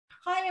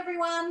Hi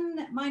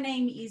everyone, my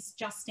name is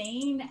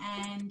Justine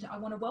and I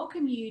want to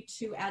welcome you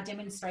to our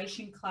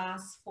demonstration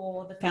class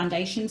for the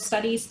foundation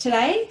studies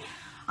today.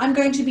 I'm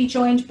going to be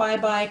joined by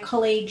my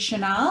colleague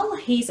Chanel.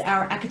 He's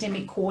our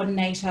academic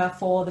coordinator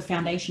for the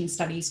foundation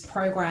studies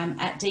program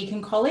at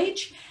Deakin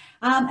College.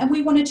 And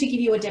we wanted to give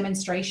you a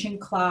demonstration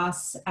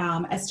class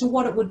as to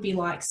what it would be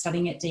like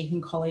studying at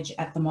Deakin College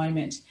at the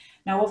moment.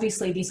 Now,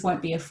 obviously, this won't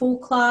be a full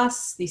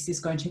class. This is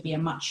going to be a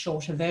much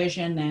shorter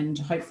version, and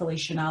hopefully,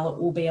 Chanel, it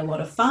will be a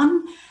lot of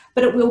fun,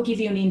 but it will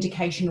give you an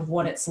indication of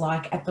what it's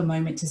like at the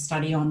moment to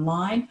study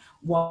online.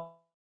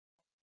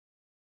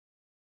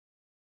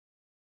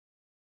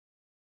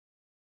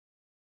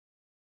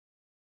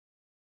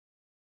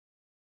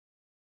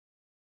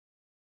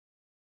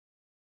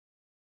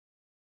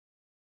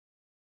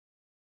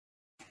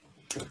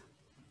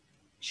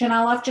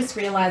 Chanel, I've just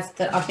realised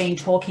that I've been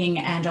talking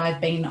and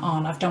I've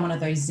done one of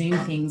those Zoom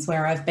things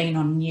where I've been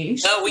on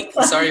mute. No,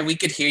 sorry, we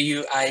could hear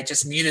you. I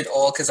just muted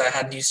all because I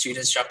had new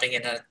students jumping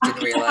in and I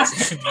didn't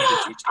realise you muted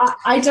you.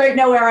 I don't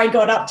know where I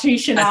got up to,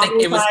 Chanel. I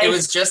think it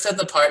was just at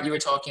the part you were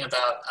talking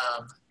about,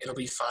 it'll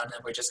be fun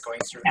and we're just going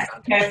through the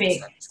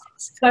foundation. Perfect.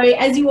 So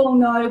as you all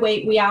know,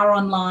 we are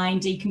online,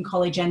 Deakin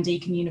College and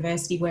Deakin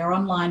University. We're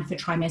online for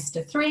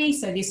trimester 3.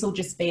 So this will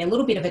just be a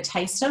little bit of a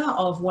taster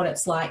of what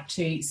it's like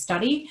to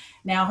study.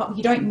 Now,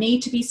 you don't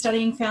need to be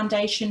studying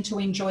foundation to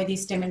enjoy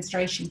this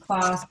demonstration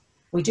class.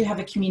 We do have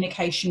a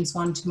communications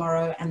one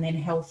tomorrow and then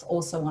health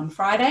also on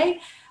Friday.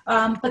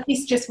 But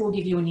this just will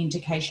give you an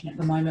indication at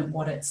the moment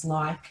what it's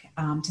like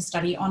to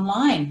study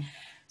online.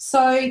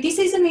 So this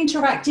is an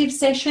interactive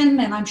session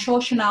and I'm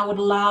sure Chanel would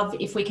love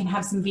if we can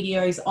have some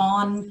videos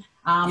on.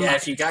 Yeah,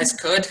 if you guys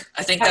could,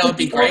 I think that would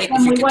be great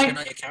if you could turn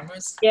on your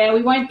cameras. Yeah,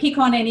 we won't pick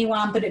on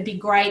anyone, but it'd be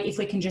great if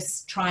we can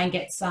just try and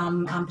get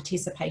some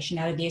participation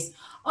out of this.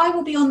 I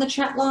will be on the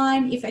chat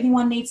line if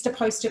anyone needs to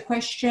post a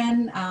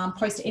question,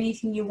 post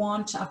anything you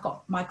want. I've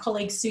got my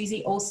colleague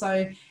Susie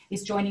also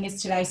is joining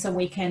us today so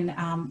we can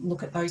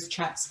look at those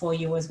chats for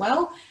you as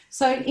well.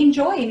 So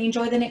enjoy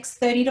the next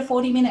 30 to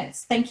 40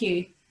 minutes. Thank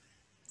you.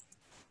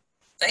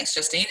 Thanks,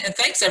 Justine, and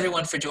thanks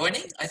everyone for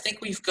joining. I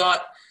think we've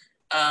got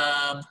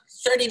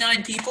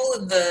 39 people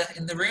in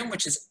the room,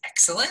 which is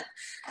excellent.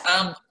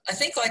 I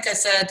think, like I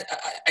said,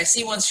 I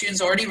see one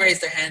student's already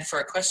raised their hand for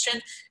a question.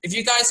 If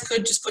you guys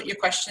could just put your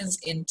questions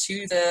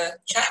into the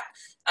chat,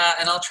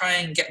 and I'll try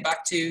and get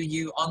back to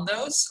you on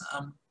those.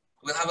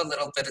 We'll have a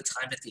little bit of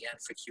time at the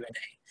end for Q&A.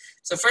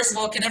 So first of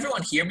all, can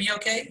everyone hear me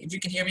okay? If you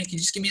can hear me, can you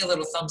just give me a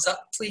little thumbs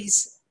up,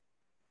 please?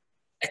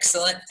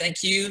 Excellent,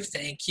 thank you,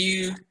 thank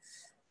you.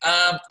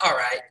 All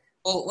right,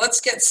 well, let's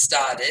get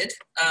started.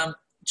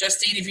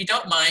 Justine, if you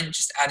don't mind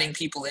just adding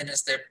people in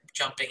as they're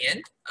jumping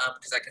in,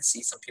 because I can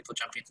see some people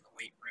jumping into the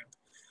wait room.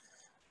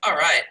 All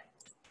right.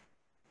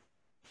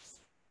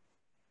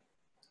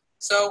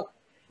 So,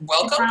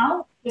 welcome.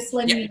 Now, just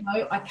letting you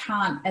know, I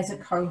can't as a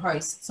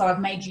co-host, so I've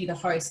made you the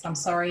host. I'm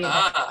sorry.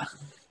 You're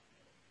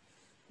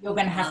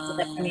going to have to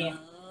let me in.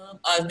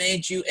 I've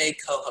made you a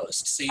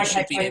co-host, so you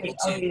should be able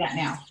to do that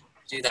now.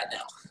 Do that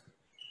now.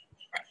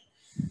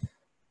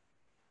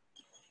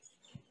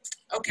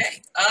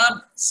 Okay,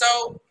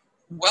 so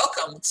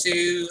welcome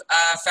to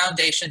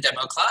Foundation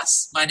Demo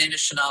class. My name is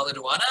Chanel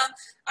Liduana.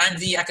 I'm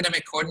the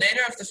academic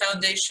coordinator of the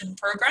Foundation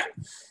program.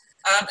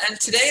 And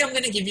today I'm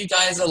going to give you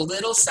guys a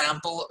little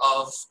sample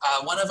of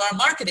one of our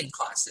marketing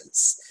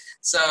classes.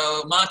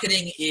 So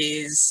marketing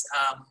is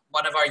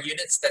one of our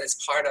units that is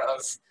part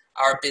of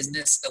our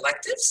business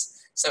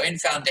electives. So in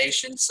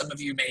Foundation, some of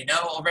you may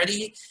know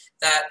already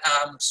that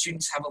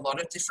students have a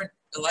lot of different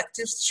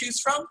electives to choose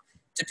from,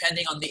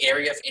 depending on the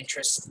area of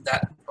interest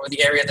or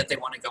the area that they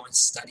want to go and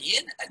study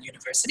in at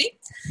university.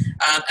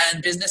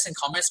 And business and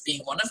commerce being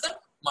one of them,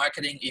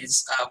 marketing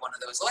is one of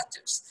those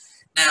electives.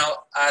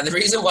 Now, the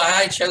reason why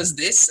I chose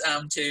this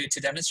to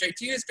demonstrate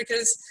to you is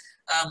because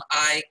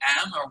I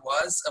am or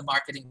was a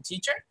marketing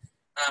teacher,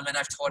 and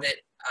I've taught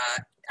it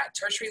at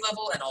tertiary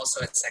level and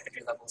also at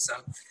secondary level.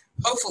 So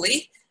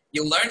hopefully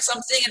you'll learn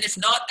something, and if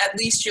not, at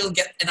least you'll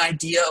get an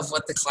idea of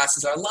what the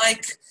classes are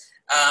like,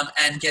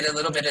 and get a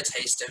little bit of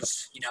taste of,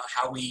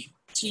 how we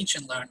teach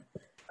and learn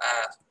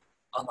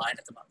online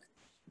at the moment.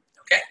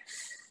 Okay,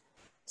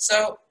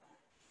 so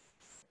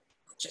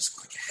just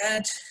click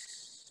ahead.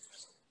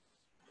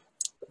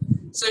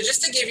 So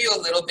just to give you a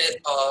little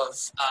bit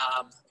of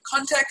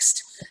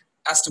context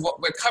as to what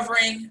we're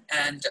covering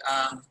and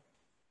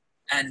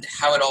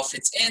how it all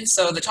fits in.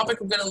 So the topic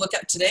we're going to look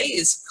at today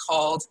is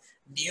called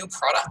New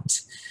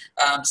Product.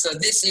 So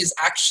this is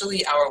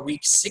actually our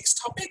week 6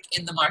 topic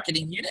in the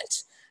marketing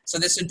unit. So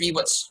this would be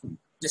what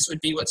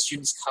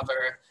students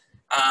cover,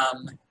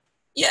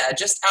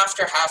 just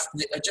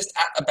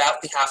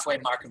about the halfway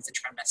mark of the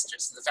trimester.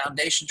 So the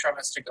foundation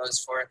trimester goes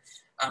for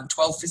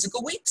 12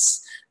 physical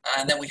weeks,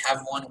 and then we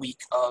have 1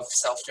 week of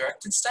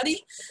self-directed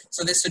study.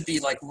 So this would be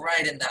like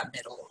right in that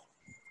middle.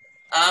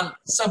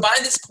 So by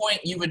this point,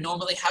 you would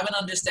normally have an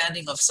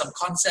understanding of some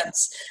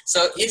concepts.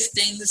 So if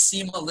things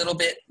seem a little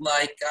bit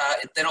like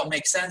they don't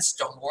make sense,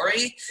 don't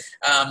worry.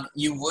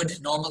 You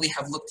would normally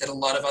have looked at a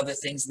lot of other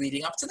things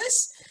leading up to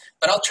this.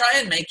 but I'll try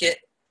and make it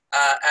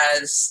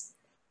as,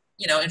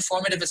 you know,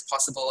 informative as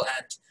possible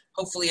and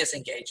hopefully as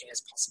engaging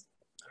as possible.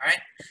 All right.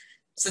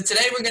 So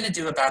today we're going to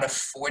do about a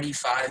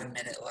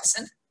 45-minute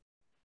lesson.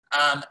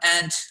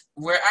 And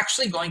we're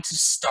actually going to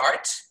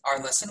start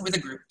our lesson with a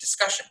group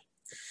discussion.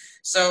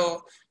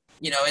 So,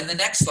 you know, in the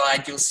next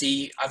slide, you'll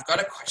see I've got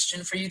a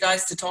question for you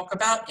guys to talk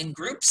about in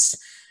groups.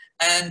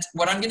 And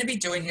what I'm going to be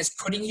doing is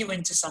putting you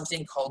into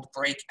something called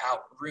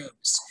breakout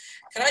rooms.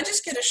 Can I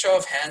just get a show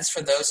of hands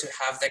for those who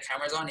have their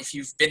cameras on, if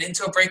you've been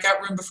into a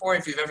breakout room before,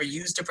 if you've ever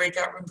used a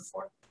breakout room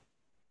before?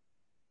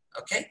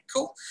 Okay,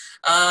 cool.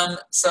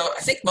 So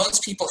I think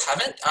most people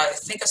haven't. I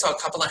think I saw a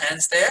couple of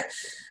hands there.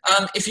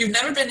 If you've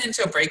never been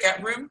into a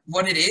breakout room,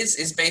 what it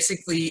is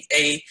basically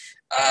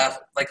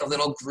like a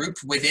little group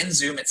within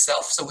Zoom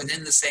itself, so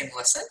within the same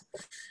lesson.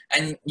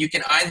 And you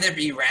can either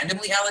be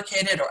randomly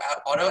allocated or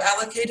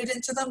auto-allocated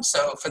into them.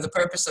 So for the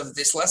purpose of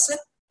this lesson,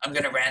 I'm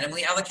going to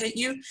randomly allocate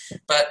you.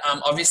 But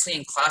obviously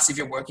in class, if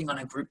you're working on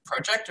a group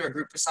project or a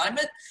group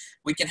assignment,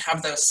 we can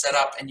have those set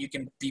up and you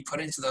can be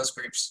put into those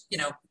groups, you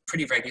know,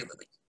 pretty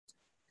regularly.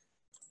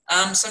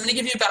 So I'm going to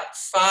give you about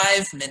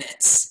 5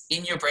 minutes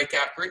in your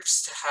breakout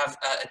groups to have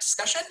a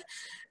discussion,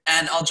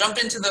 and I'll jump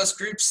into those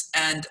groups,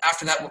 and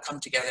after that we'll come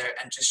together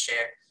and just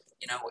share,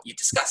 you know, what you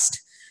discussed.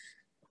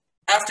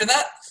 After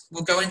that,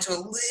 we'll go into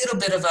a little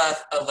bit of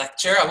a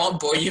lecture. I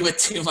won't bore you with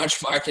too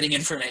much marketing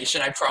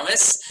information, I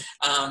promise,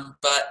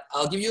 but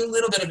I'll give you a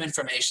little bit of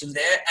information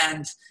there,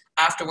 and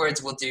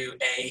afterwards we'll do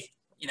a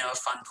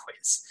fun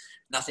quiz.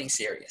 Nothing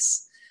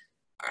serious.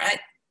 All right,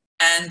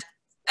 and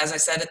as I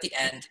said at the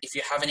end, if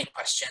you have any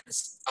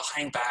questions, I'll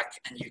hang back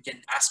and you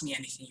can ask me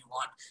anything you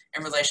want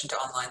in relation to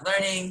online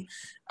learning.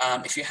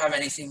 If you have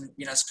anything,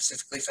 you know,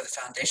 specifically for the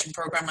foundation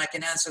program, I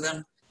can answer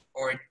them,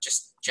 or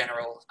just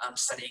general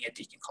studying at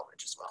Deakin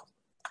College as well.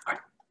 All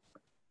right.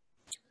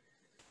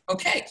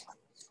 Okay.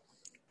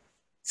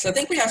 So I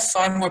think we have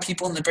 5 more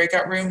people in the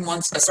breakout room in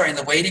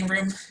the waiting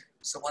room.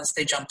 So once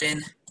they jump in,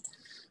 we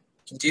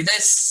can do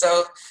this.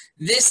 So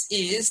this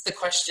is the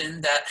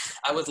question that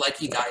I would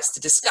like you guys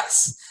to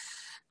discuss.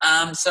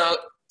 So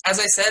as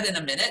I said, in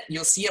a minute,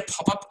 you'll see a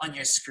pop-up on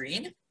your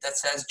screen that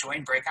says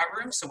join breakout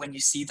room. So when you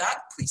see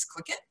that, please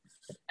click it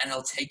and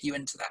it'll take you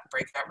into that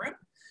breakout room.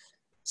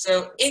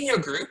 So in your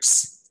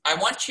groups, I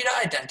want you to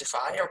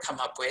identify or come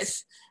up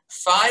with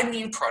 5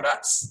 new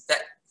products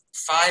that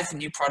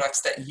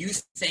you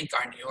think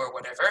are new or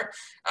whatever.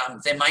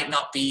 They might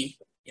not be,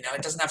 you know,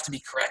 it doesn't have to be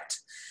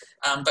correct,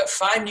 but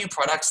 5 new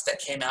products that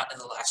came out in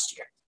the last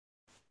year.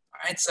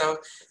 All right, so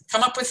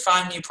come up with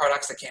 5 new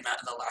products that came out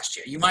in the last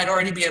year. You might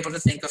already be able to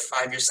think of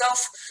 5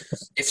 yourself.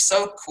 If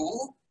so,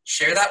 cool.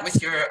 Share that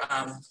with your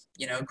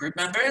group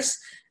members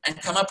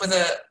and come up with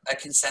a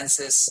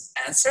consensus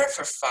answer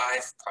for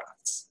 5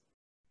 products.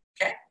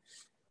 Okay.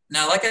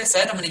 Now, like I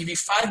said, I'm going to give you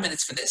 5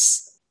 minutes for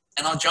this,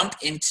 and I'll jump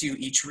into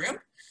each room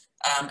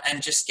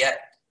and just get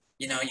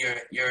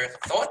your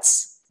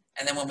thoughts.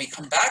 And then when we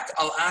come back,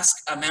 I'll ask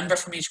a member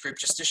from each group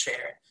just to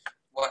share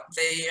what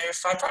their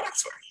 5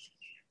 products were.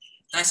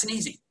 Nice and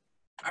easy.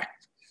 All right.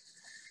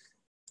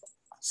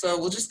 So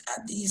we'll just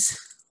add these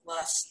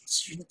last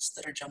students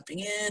that are jumping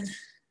in.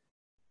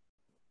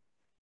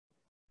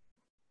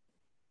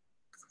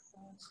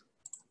 Cool.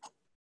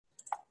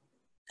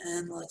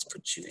 And let's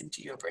put you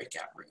into your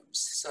breakout rooms.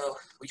 So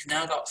we've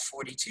now got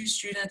 42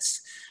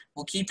 students.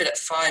 We'll keep it at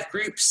 5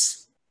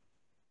 groups.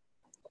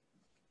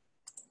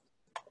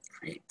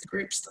 Create the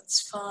groups,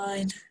 that's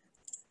fine.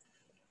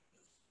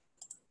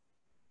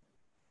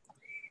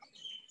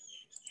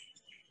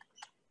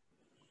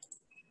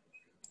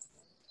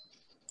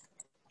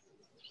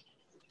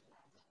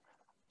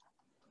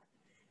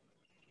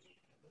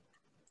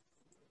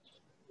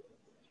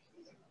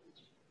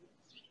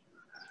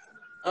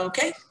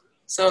 Okay,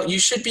 so you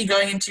should be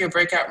going into your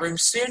breakout room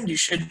soon. You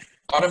should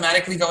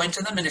automatically go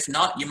into them, and if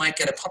not, you might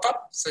get a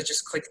pop-up, so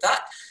just click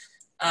that.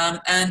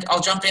 And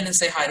I'll jump in and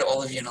say hi to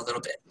all of you in a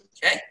little bit,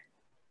 okay?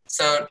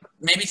 So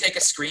maybe take a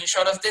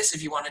screenshot of this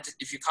if you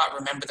can't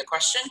remember the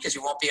question, because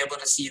you won't be able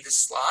to see this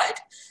slide.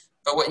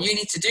 But what you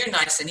need to do,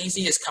 nice and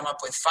easy, is come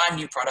up with 5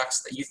 new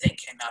products that you think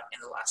came out in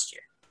the last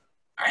year.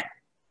 All right,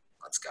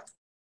 let's go.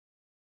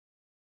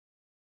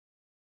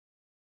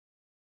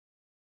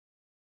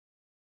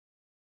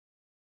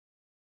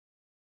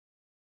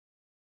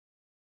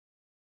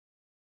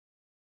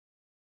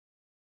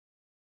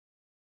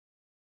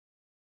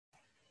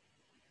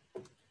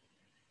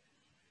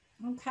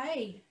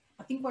 Okay,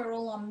 I think we're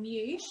all on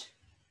mute.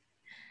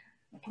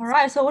 All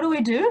right, so what do we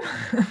do?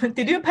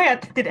 Did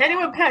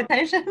anyone pay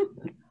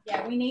attention?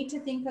 Yeah, we need to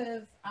think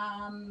of,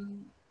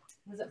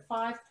 was it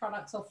 5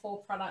 products or 4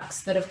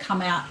 products that have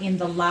come out in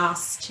the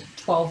last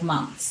 12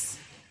 months?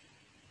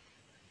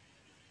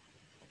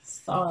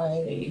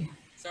 Sorry,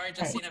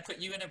 Justine, I put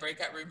you in a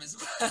breakout room as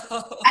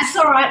well. That's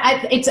all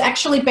right. It's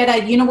actually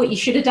better. You know what you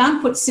should have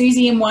done? Put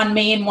Susie in one,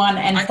 me in one.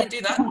 And I can do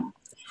that.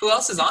 Who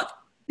else is on?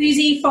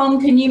 Susie,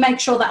 Fong, can you make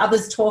sure that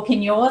others talk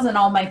in yours, and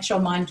I'll make sure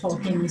mine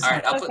talk in this one? All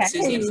right, I'll put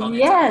Susie and Fong in.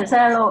 Yes,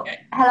 hello.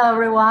 Okay. Hello,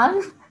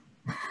 everyone.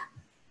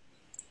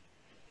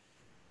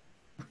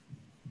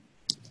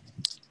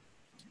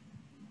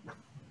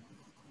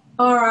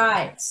 All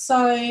right.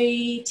 So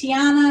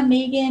Tiana,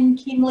 Megan,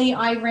 Kimberly,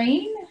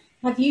 Irene,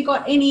 have you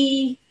got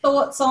any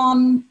thoughts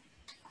on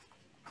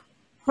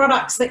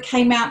products that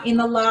came out in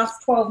the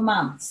last 12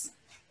 months?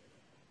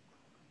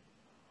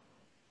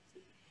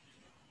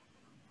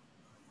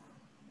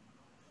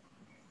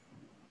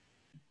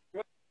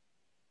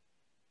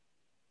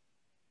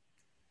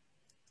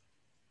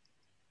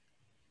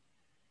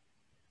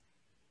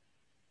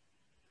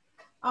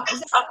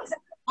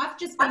 I've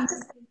just been to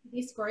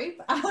this group.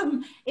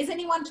 Is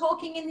anyone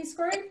talking in this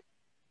group?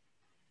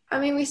 I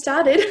mean, we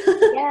started.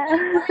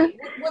 Yeah.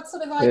 What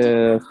sort of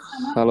idea? Yeah,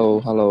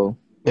 hello.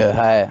 Yeah,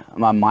 hey,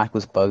 my mic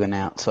was bugging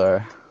out,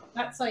 so.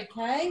 That's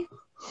okay.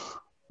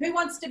 Who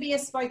wants to be a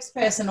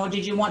spokesperson, or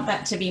did you want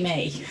that to be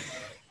me?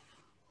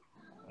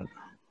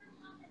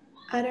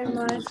 I don't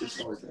mind.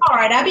 All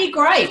right, Abby,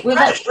 great. We'll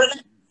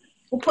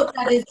put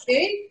that as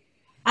you.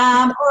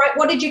 All right,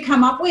 what did you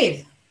come up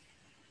with?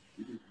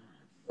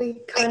 We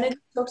kind of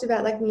talked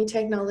about like new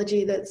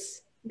technology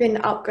that's been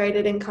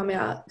upgraded and come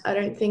out. I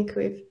don't think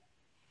we've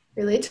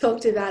really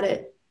talked about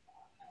it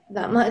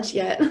that much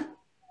yet.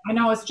 I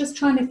know, I was just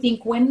trying to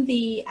think when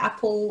the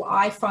Apple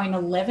iPhone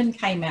 11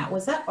 came out.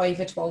 Was that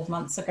over 12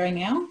 months ago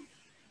now?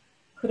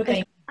 Could have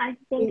been. I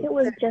think it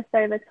was just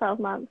over 12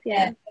 months,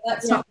 yeah.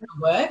 That's not going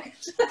to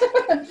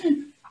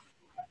work.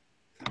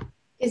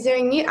 Is there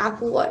a new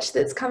Apple Watch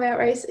that's come out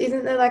recently?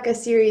 Isn't there like a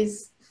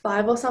Series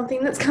 5 or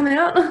something that's come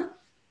out?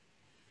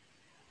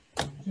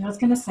 Yeah, I was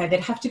going to say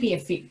there'd have to be a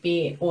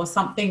Fitbit or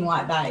something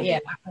like that. Yeah,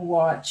 Apple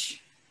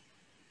Watch.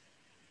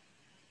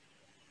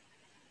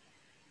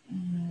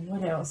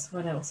 What else?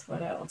 I don't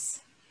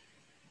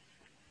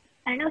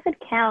know if it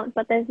counts,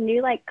 but there's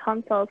new like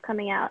consoles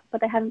coming out,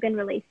 but they haven't been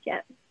released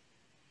yet.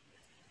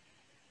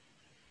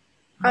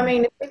 I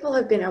mean, if people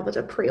have been able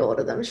to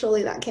pre-order them,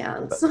 surely that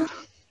counts.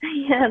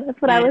 Yeah,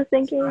 that's what I was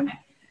thinking. Right.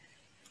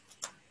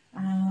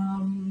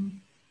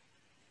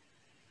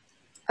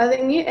 Are the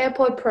new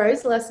AirPod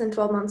Pros less than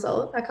 12 months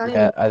old? I can't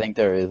Yeah, even. I think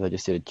there is. I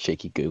just did a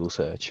cheeky Google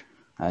search.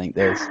 I think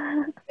there's.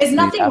 There's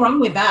nothing wrong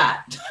with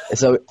that.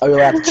 So, are you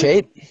allowed to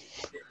cheat?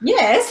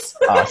 Yes.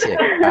 Oh, sick.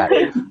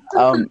 Right.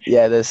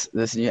 Yeah,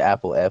 there's new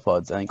Apple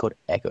AirPods, I think called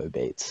Echo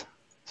Beats.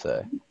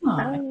 So.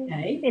 Oh,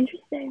 okay.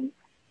 Interesting.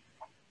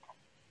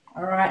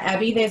 All right,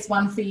 Abby, there's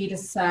one for you to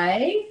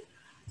say.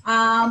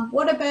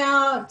 What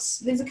about,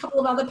 there's a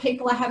couple of other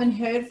people I haven't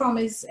heard from.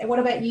 What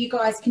about you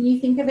guys? Can you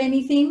think of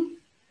anything?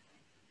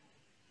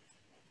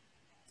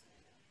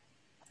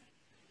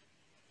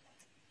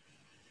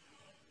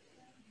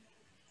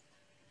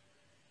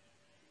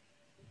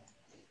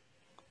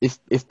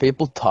 If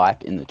people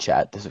type in the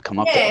chat, does it come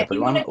up to Yeah, if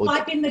you everyone? want to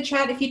type in the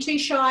chat, if you're too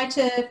shy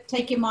to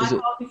take your mic Is it-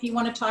 off, if you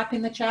want to type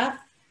in the chat.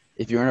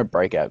 If you're in a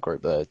breakout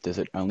group, though, does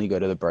it only go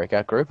to the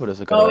breakout group, or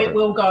does it go? Oh, to it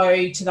will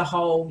go to the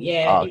whole,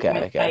 yeah. Oh, it okay,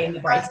 won't okay. stay in the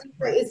break.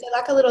 Is there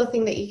like a little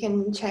thing that you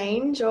can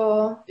change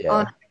or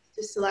Yeah.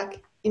 just to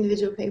like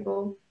individual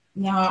people?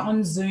 No,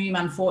 on Zoom,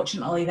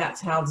 unfortunately, that's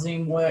how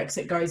Zoom works.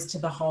 It goes to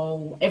the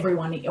whole,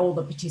 everyone, all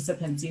the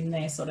participants in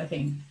there sort of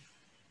thing.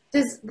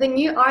 Does the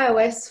new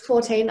iOS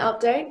 14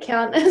 update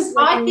count as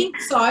like I think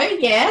so,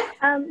 yeah.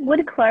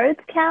 Would clothes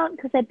count?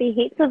 Because there'd be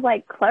heaps of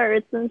like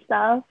clothes and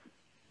stuff.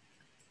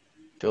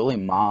 Surely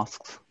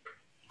masks.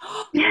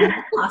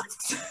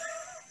 Masks.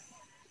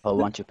 A whole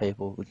bunch of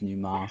people with new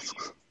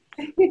masks.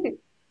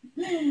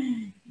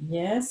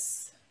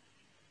 Yes.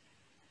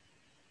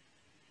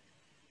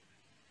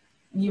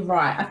 You're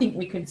right. I think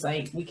we can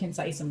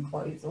say some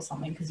clothes or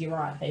something, because you're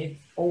right. There's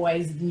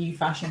always new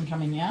fashion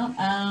coming out.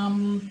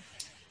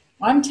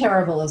 I'm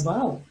terrible as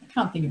well. I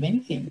can't think of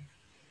anything.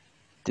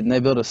 Didn't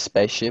they build a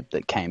spaceship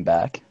that came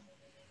back?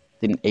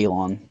 Didn't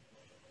Elon?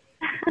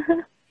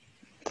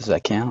 Does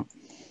that count?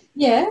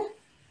 Yeah.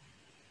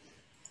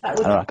 That I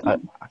would, don't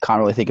know. I can't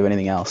really think of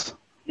anything else.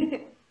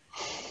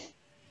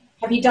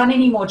 have you done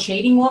any more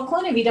cheating,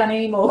 Lachlan? Have you done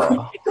any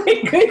more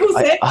Google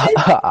searches?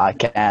 I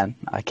can.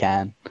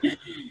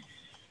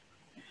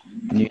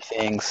 New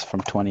things from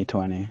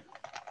 2020.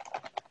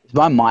 Is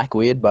my mic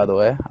weird, by the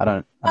way? I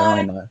don't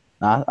really know.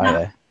 Nah?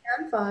 Okay.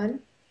 I'm fine.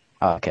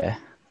 Oh, okay.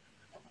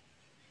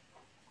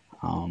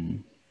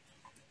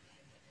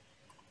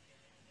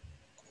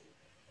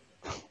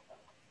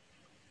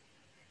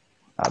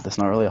 There's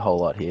not really a whole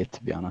lot here,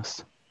 to be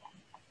honest.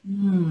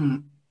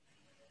 We're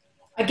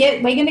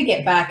going to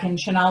get back, and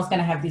Chanel's going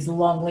to have this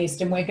long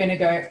list, and we're going to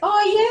go,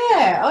 oh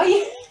yeah,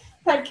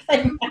 that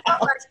came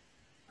out.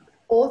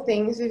 All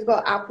things. We've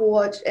got Apple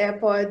Watch,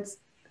 AirPods,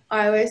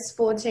 iOS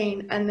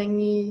 14, and the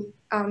new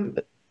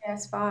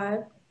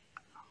PS5.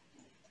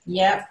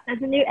 Yep.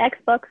 There's a new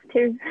Xbox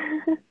too.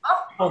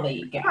 Oh, there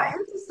you go. Right,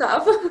 into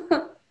stuff.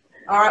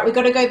 All right, we've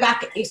got to go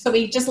back. So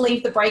we just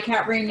leave the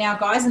breakout room now,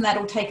 guys, and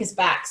that'll take us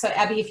back. So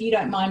Abby, if you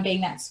don't mind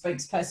being that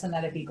spokesperson,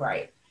 that'd be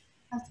great.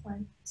 That's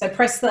fine. So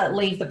press the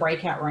leave the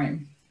breakout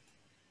room.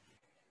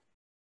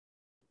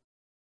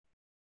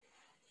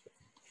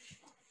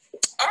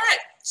 All right,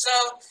 so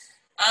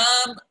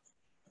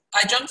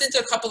I jumped into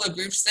a couple of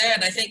groups there,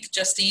 and I think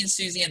Justine,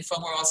 Susie, and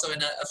Foam were also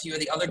in a few of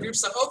the other groups.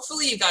 So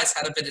hopefully you guys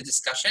had a bit of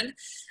discussion.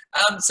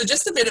 So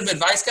just a bit of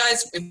advice,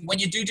 guys. When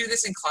you do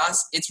this in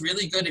class, it's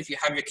really good if you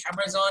have your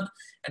cameras on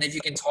and if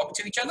you can talk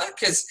to each other,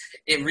 because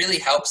it really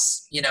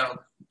helps, you know,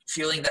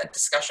 fueling that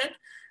discussion.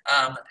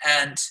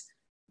 And,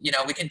 you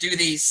know, we can do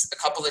these a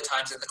couple of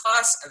times in the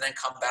class and then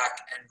come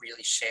back and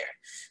really share.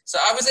 So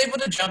I was able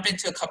to jump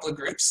into a couple of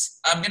groups.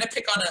 I'm going to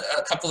pick on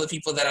a couple of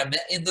people that I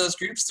met in those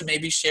groups to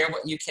maybe share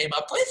what you came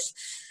up with.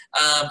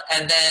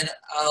 And then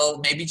I'll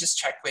maybe just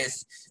check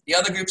with the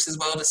other groups as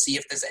well to see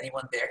if there's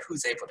anyone there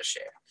who's able to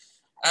share.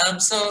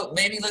 So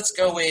maybe let's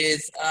go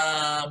with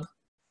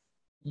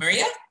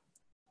Maria.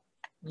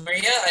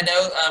 Maria, I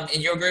know in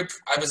your group,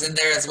 I was in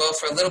there as well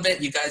for a little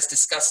bit. You guys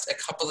discussed a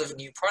couple of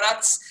new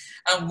products.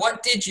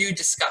 What did you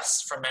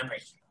discuss from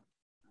memory?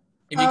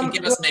 If you could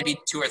give us maybe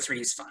 2 or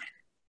 3 is fine.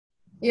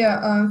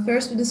 Yeah,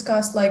 first we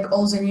discussed like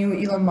all the new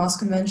Elon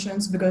Musk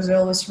inventions because they're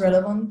always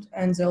relevant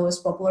and they're always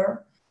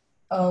popular.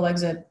 Like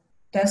the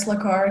Tesla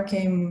car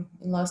came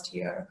in last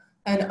year.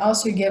 And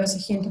also you gave us a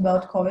hint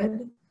about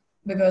COVID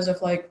because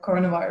of like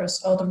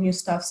coronavirus. A lot of new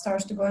stuff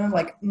starts to go on,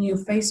 like new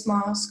face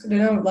mask, you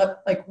know,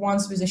 like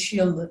ones with a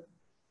shield.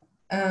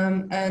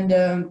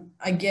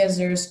 I guess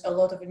there's a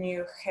lot of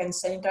new hand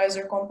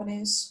sanitizer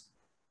companies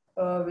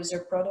with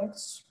their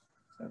products.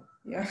 So,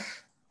 yeah.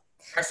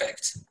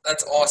 Perfect.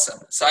 That's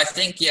awesome. So I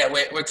think, yeah,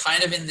 we're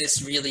kind of in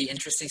this really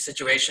interesting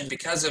situation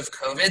because of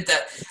COVID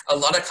that a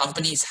lot of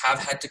companies have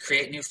had to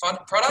create new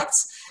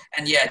products.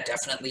 And yeah,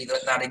 definitely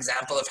that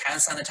example of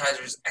hand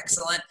sanitizer is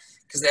excellent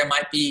because there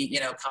might be, you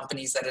know,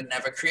 companies that had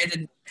never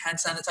created hand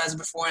sanitizer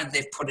before and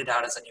they've put it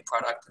out as a new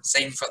product. And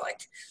same for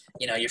like,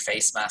 you know, your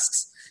face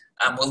masks.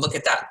 We'll look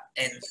at that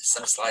in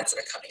some slides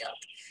that are coming up.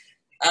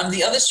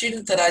 The other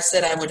student that I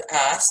said I would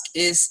ask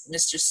is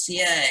Mr.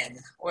 Siang.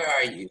 Where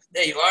are you?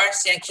 There you are,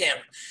 Siang Kim.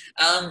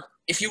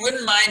 If you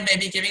wouldn't mind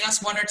maybe giving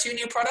us 1 or 2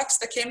 new products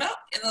that came out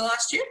in the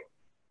last year.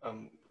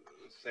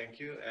 Thank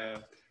you.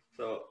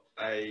 So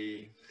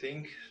I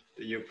think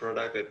the new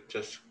product that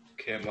just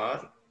came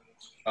out,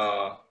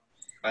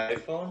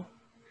 iPhone.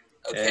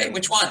 Okay,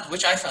 which one?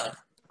 Which iPhone?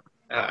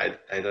 I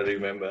don't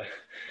remember.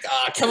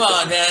 Come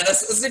on, man.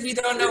 As if you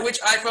don't know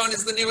which iPhone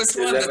is the newest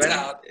one that's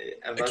out.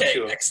 I'm not okay,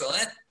 sure.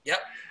 Excellent. Yep.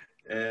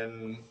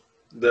 And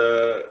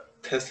the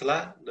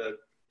Tesla, the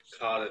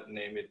car that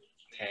named it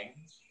Tang.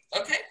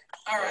 Okay,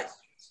 all right.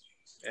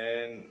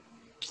 And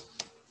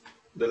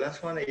the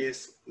last one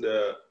is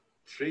the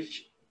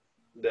fridge,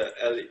 the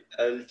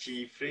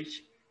LG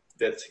fridge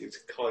that is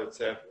called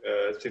itself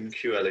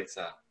ThinQ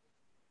Alexa.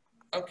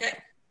 Okay,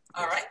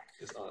 all right.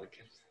 That's all I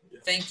can say. Yeah.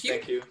 Thank you.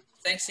 Thank you.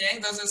 Thanks,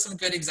 Yang. Those are some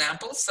good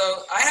examples.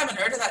 So I haven't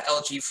heard of that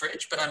LG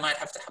fridge, but I might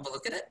have to have a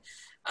look at it.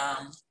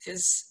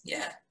 Because,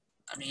 yeah,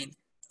 I mean,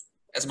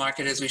 as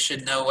marketers, we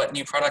should know what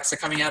new products are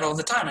coming out all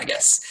the time, I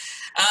guess.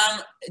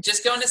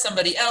 Just going to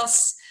somebody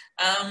else.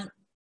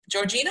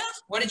 Georgina,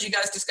 what did you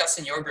guys discuss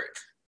in your group?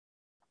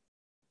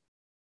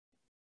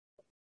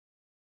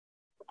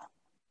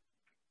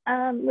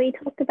 We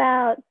talked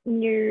about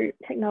new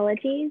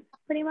technologies,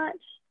 pretty much,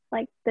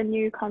 like the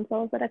new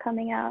consoles that are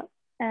coming out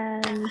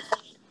and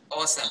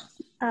awesome.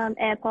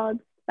 AirPods,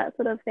 that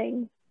sort of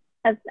thing,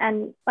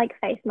 and like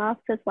face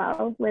masks as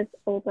well with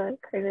all the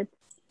COVID.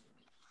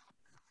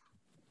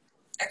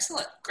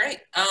 Excellent, great.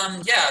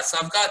 Yeah, so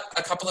I've got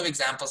a couple of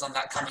examples on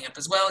that coming up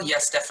as well.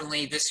 Yes,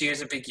 definitely this year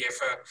is a big year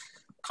for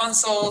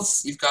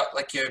consoles. You've got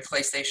like your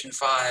PlayStation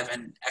 5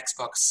 and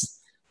Xbox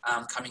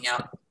coming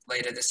out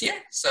later this year.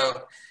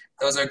 So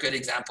those are good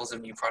examples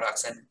of new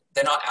products, and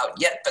they're not out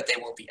yet, but they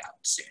will be out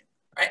soon,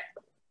 right?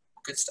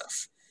 Good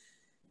stuff.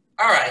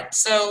 All right,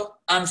 so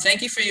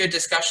thank you for your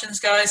discussions,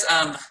 guys.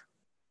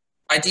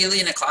 Ideally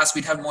in a class,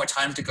 we'd have more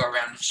time to go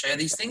around and share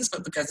these things,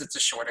 but because it's a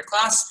shorter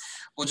class,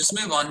 we'll just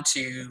move on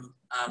to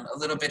a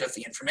little bit of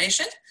the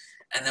information,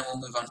 and then we'll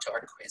move on to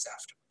our quiz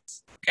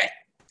afterwards, okay?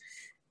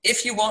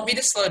 If you want me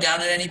to slow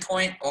down at any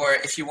point, or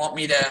if you want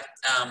me to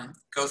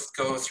go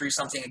through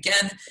something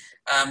again,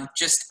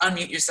 just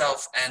unmute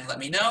yourself and let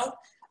me know,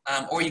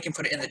 or you can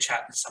put it in the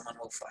chat and someone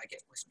will flag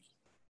it with me.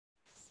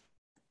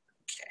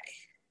 Okay.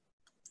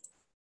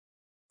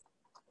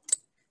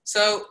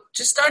 So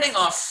just starting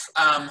off,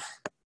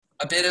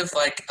 a bit of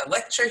like a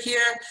lecture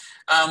here.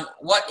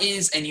 What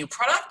is a new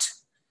product?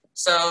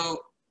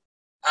 So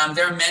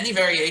there are many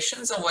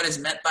variations on what is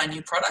meant by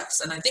new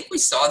products, and I think we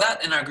saw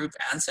that in our group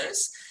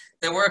answers.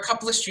 There were a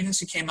couple of students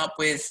who came up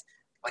with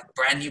like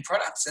brand new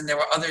products, and there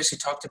were others who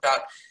talked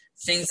about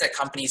things that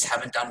companies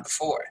haven't done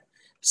before.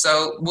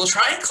 So we'll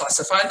try and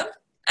classify them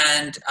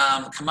and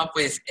come up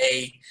with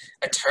a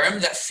term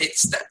that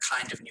fits that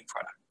kind of new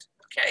product,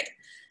 okay?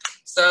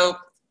 So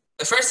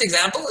the first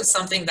example is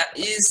something that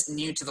is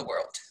new to the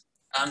world.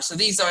 So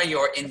these are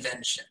your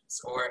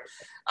inventions or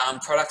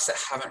products that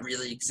haven't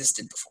really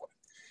existed before.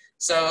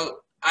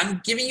 So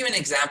I'm giving you an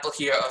example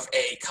here of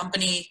a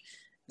company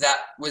that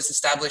was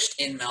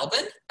established in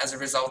Melbourne as a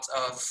result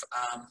of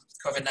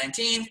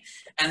COVID-19.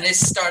 And this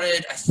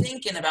started, I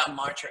think, in about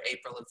March or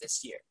April of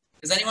this year.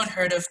 Has anyone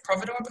heard of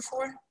Providor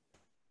before?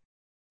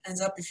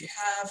 Hands up if you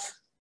have.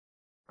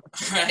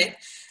 All right,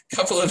 a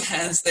couple of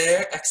hands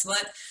there,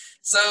 excellent.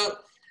 So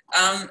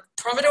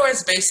Providore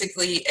is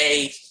basically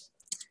a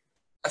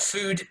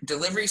food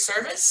delivery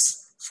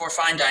service for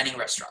fine dining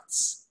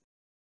restaurants.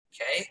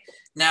 Okay.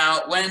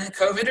 Now, when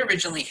COVID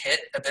originally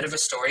hit, a bit of a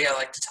story, I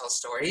like to tell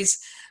stories,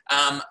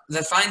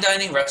 the fine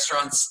dining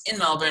restaurants in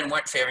Melbourne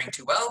weren't faring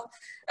too well.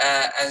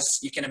 As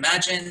you can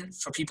imagine,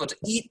 for people to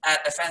eat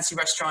at a fancy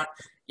restaurant,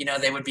 you know,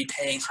 they would be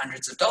paying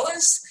hundreds of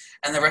dollars,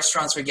 and the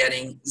restaurants were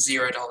getting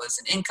 $0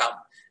 in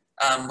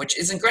income, which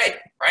isn't great,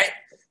 right?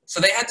 So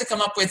they had to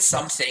come up with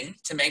something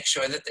to make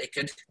sure that they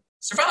could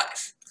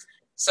survive.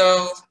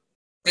 So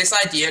this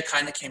idea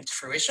kind of came to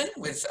fruition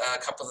with a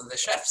couple of the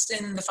chefs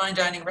in the fine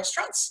dining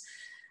restaurants.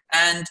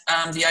 And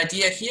the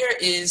idea here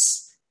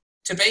is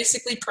to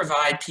basically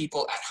provide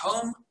people at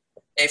home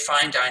a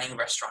fine dining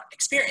restaurant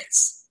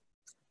experience.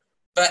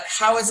 But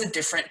how is it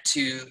different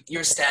to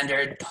your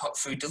standard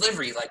food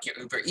delivery, like your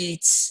Uber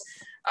Eats,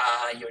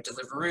 your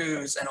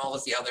Deliveroos, and all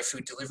of the other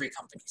food delivery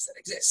companies that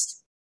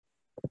exist?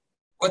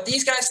 What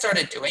these guys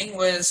started doing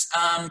was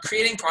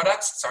creating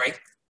products,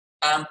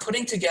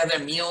 putting together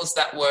meals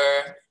that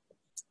were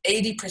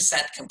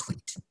 80%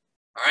 complete.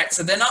 All right,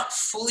 so they're not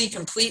fully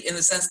complete in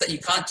the sense that you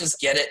can't just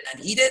get it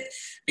and eat it,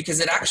 because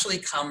it actually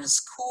comes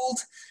cooled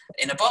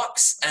in a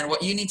box, and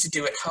what you need to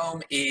do at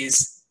home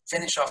is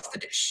finish off the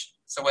dish.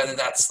 So whether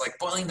that's like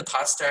boiling the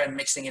pasta and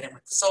mixing it in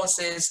with the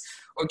sauces,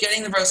 or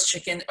getting the roast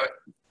chicken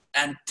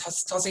and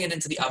tossing it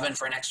into the oven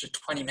for an extra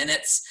 20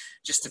 minutes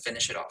just to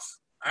finish it off.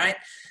 All right,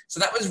 so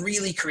that was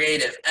really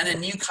creative and a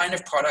new kind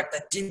of product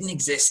that didn't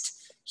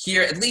exist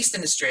here, at least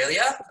in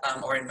Australia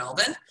or in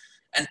Melbourne,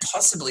 and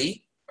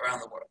possibly around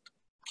the world.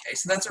 Okay,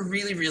 so that's a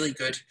really, really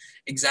good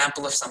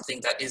example of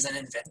something that is an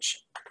invention.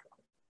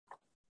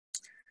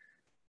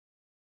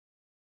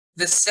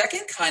 The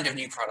second kind of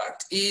new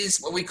product is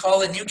what we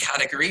call a new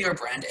category or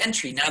brand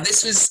entry. Now,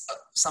 this was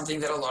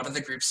something that a lot of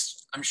the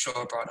groups, I'm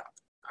sure, brought up.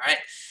 All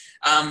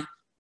right,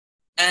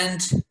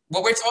 and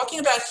what we're talking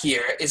about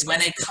here is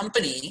when a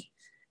company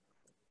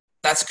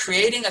that's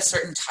creating a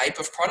certain type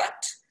of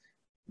product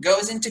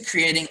goes into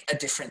creating a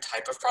different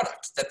type of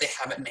product that they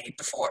haven't made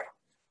before.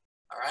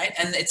 All right,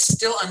 and it's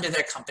still under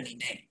their company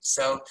name.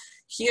 So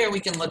here we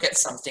can look at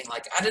something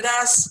like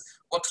Adidas.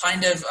 What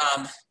kind of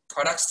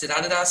products did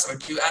Adidas or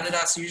do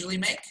Adidas usually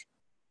make?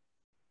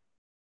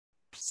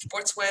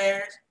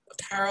 Sportswear,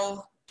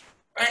 apparel,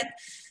 right?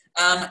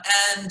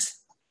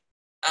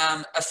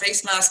 A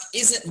face mask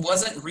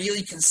wasn't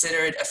really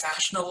considered a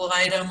fashionable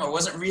item, or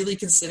wasn't really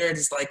considered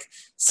as like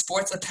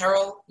sports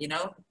apparel, you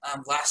know,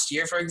 last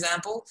year, for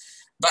example.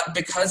 But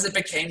because it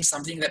became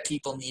something that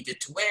people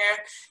needed to wear,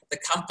 the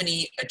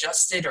company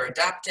adjusted or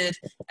adapted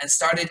and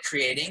started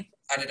creating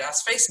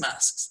Adidas face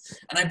masks.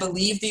 And I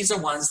believe these are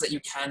ones that you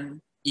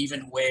can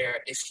even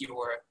wear if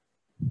you're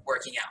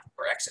working out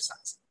or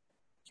exercising.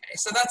 Okay,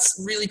 so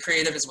that's really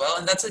creative as well.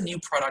 And that's a new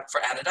product for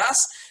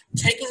Adidas,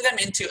 taking them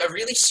into a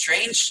really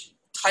strange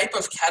type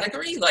of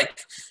category, like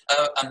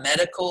a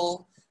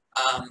medical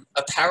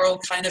apparel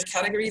kind of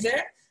category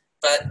there,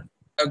 but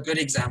a good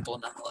example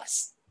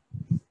nonetheless.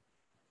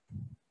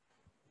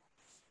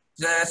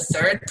 The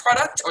third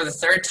product, or the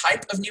third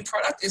type of new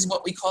product, is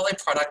what we call a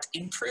product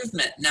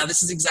improvement. Now,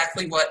 this is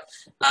exactly what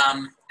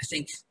I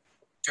think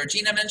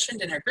Georgina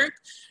mentioned in her group.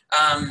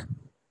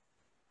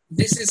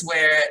 This is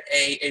where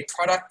a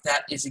product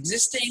that is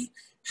existing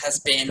has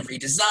been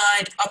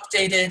redesigned,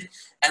 updated,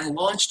 and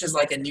launched as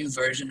like a new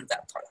version of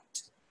that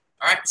product.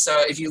 All right,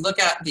 so if you look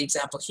at the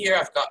example here,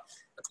 I've got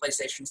the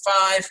PlayStation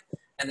 5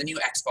 and the new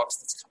Xbox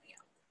that's coming.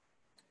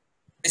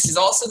 This is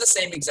also the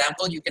same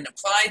example you can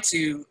apply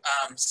to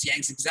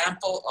Xiang's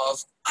example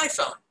of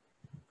iPhone,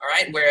 all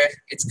right, where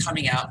it's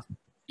coming out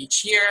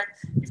each year.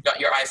 You've got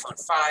your iPhone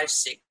 5,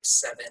 6,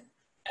 7,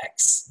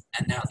 X,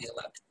 and now the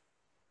 11.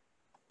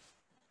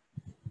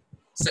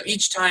 So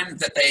each time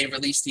that they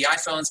release the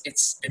iPhones,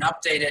 it's been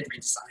updated,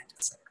 redesigned,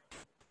 etc.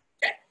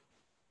 Okay.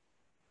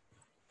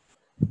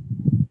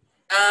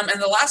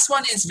 And the last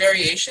one is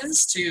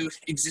variations to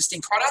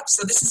existing products.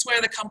 So this is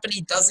where the company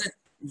doesn't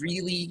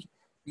really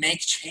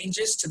make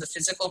changes to the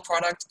physical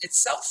product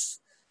itself.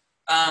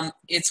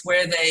 It's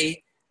where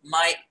they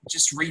might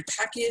just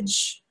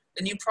repackage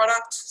the new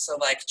product, so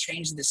like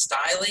change the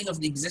styling of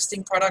the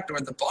existing product or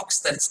the box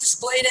that it's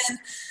displayed in,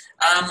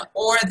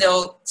 or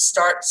they'll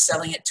start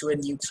selling it to a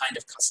new kind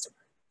of customer.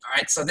 All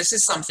right, so this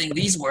is something,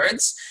 these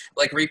words,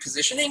 like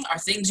repositioning, are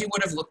things you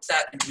would have looked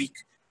at in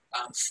week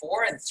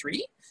 4 and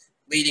 3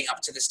 leading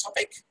up to this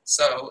topic.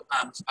 So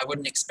I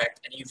wouldn't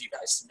expect any of you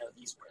guys to know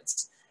these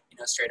words, you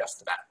know, straight off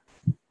the bat.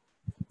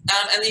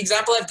 And the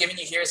example I've given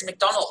you here is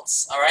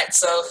McDonald's, all right?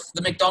 So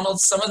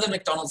some of the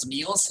McDonald's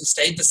meals have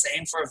stayed the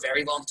same for a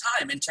very long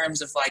time in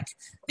terms of like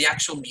the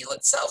actual meal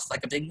itself,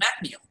 like a Big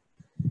Mac meal,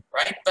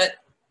 right? But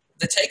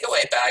the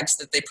takeaway bags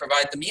that they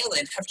provide the meal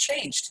in have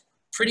changed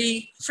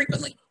pretty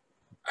frequently,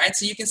 all right?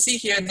 So you can see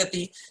here that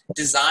the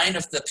design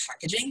of the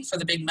packaging for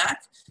the Big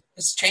Mac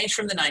has changed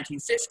from the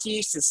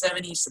 1950s to the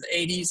 70s to the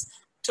 80s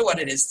to what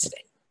it is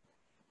today.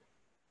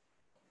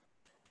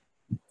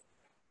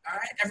 All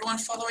right, everyone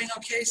following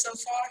okay so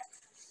far?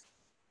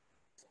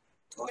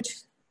 Good.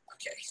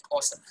 Okay,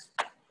 awesome.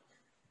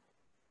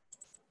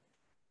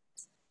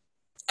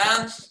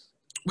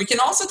 We can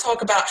also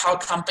talk about how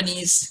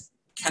companies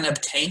can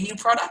obtain new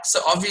products.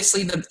 So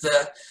obviously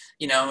the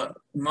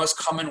most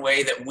common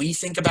way that we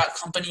think about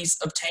companies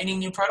obtaining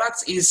new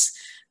products is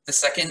the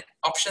second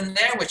option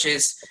there, which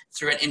is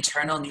through an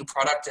internal new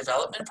product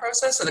development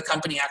process. So the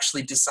company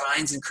actually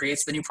designs and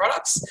creates the new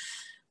products.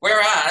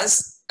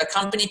 Whereas a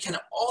company can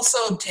also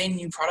obtain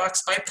new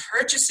products by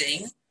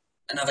purchasing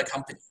another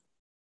company.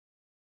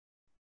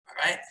 All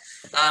right.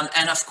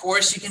 And of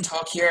course, you can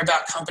talk here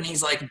about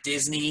companies like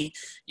Disney,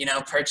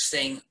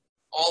 purchasing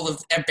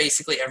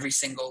basically every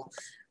single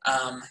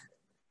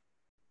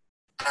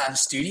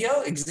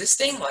studio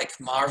existing, like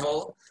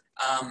Marvel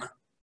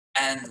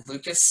and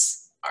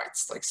Lucas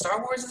Arts, like Star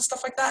Wars and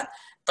stuff like that.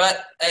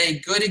 But a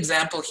good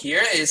example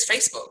here is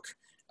Facebook.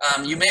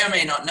 You may or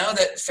may not know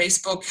that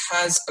Facebook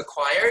has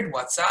acquired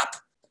WhatsApp,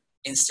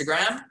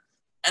 Instagram,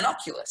 and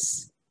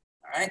Oculus.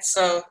 All right,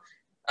 so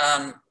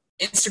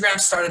Instagram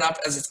started up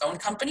as its own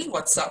company.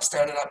 WhatsApp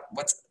started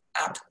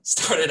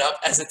up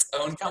as its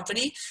own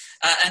company,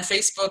 and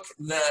Facebook,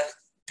 the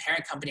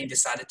parent company,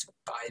 decided to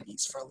buy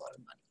these for a lot of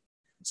money.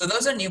 So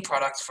those are new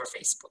products for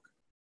Facebook.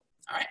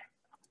 All right.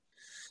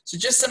 So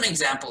just some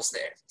examples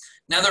there.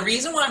 Now, the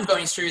reason why I'm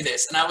going through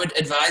this, and I would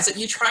advise that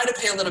you try to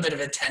pay a little bit of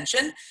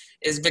attention,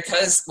 is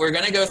because we're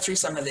going to go through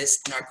some of this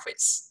in our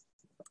quiz.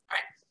 All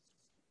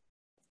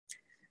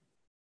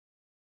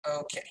right.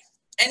 Okay.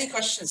 Any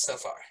questions so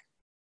far?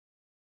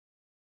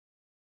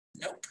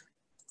 Nope.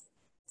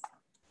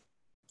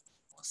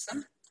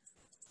 Awesome.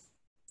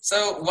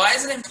 So why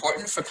is it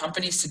important for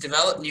companies to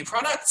develop new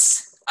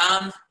products?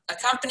 A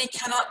company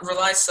cannot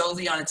rely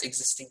solely on its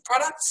existing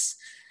products.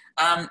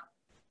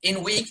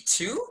 In week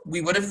 2,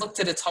 we would have looked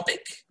at a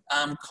topic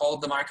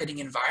called the marketing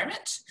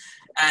environment,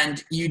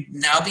 and you'd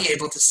now be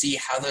able to see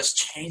how those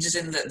changes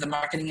in the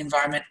marketing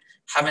environment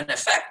have an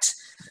effect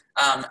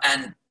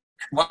and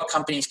what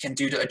companies can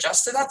do to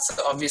adjust to that.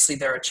 So obviously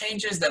there are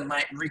changes that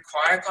might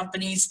require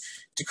companies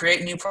to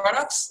create new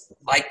products,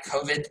 like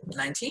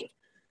COVID-19.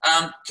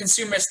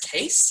 Consumers'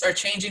 tastes are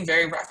changing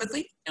very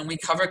rapidly, and we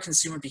cover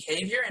consumer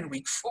behavior in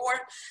week 4.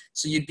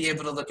 So you'd be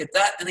able to look at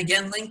that and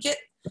again link it.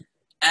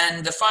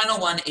 And the final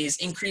one is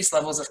increased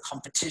levels of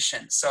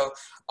competition. So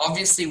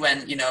obviously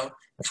when,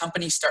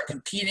 companies start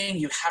competing,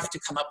 you have to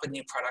come up with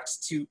new products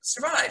to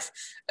survive.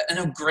 And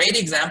a great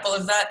example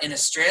of that in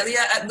Australia,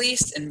 at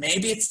least, and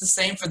maybe it's the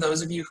same for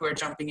those of you who are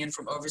jumping in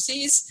from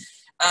overseas,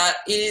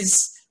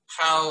 is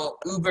how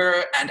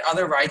Uber and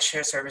other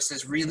rideshare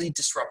services really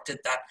disrupted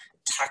that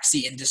taxi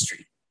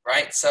industry,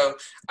 right? So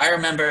I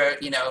remember,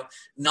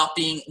 not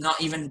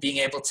even being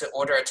able to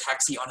order a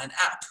taxi on an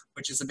app,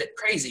 which is a bit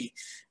crazy.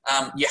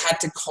 You had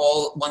to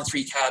call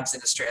 13 Cabs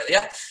in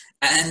Australia,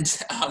 and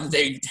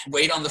they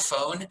wait on the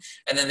phone,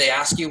 and then they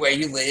ask you where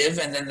you live,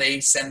 and then they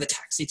send the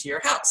taxi to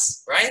your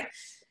house, right?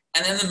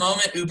 And then the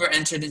moment Uber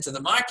entered into the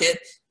market,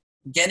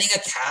 getting a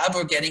cab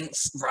or getting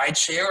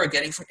rideshare or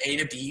getting from A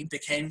to B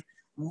became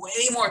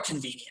way more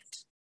convenient.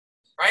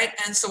 Right?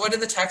 And so what did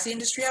the taxi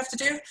industry have to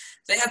do?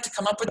 They had to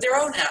come up with their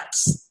own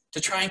apps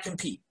to try and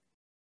compete.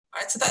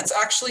 Right? So that's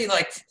actually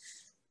like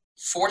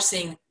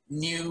forcing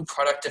new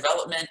product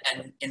development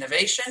and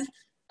innovation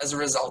as a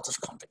result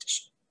of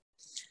competition.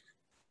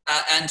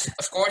 And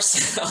of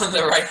course, on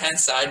the right-hand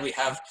side, we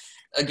have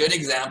a good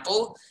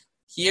example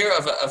here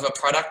of a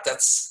product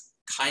that's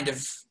kind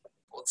of,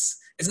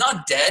 it's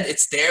not dead,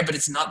 it's there, but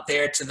it's not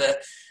there to the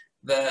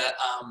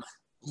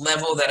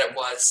level that it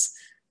was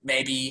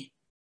maybe.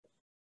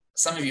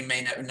 Some of you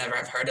may never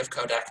have heard of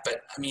Kodak,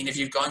 but I mean, if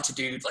you've gone to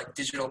do like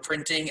digital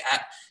printing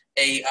at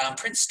a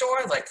print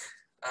store, like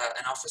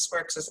an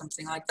Officeworks or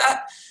something like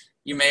that,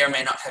 you may or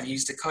may not have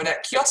used a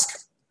Kodak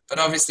kiosk, but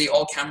obviously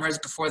all cameras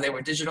before they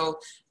were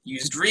digital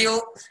used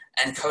reel,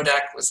 and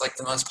Kodak was like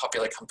the most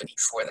popular company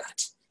for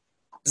that.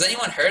 Has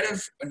anyone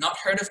not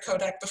heard of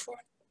Kodak before?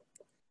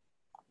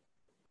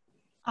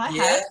 I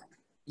have.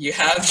 You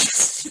have?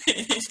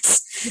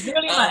 It's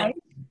really nice.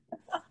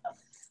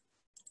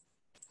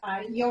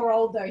 You're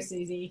old though,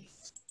 Susie.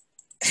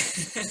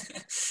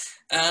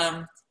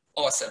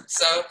 Awesome.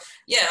 So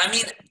yeah, I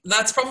mean,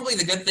 that's probably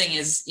the good thing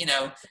is,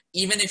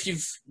 even if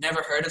you've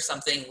never heard of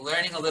something,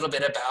 learning a little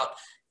bit about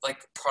like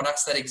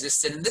products that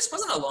existed, and this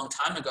wasn't a long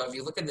time ago. If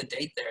you look at the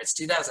date there, it's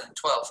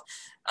 2012.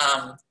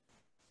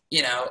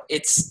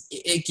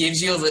 It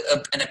gives you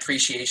an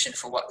appreciation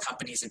for what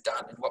companies have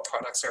done and what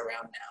products are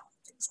around now.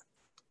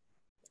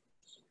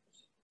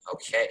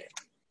 Okay.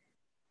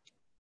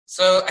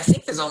 So I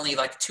think there's only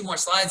like 2 more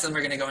slides, and we're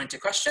going to go into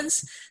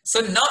questions. So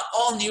not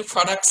all new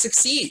products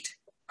succeed,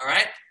 all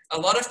right? A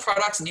lot of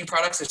new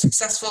products are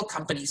successful.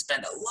 Companies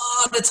spend a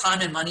lot of time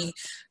and money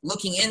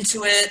looking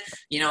into it,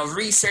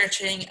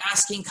 researching,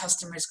 asking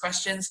customers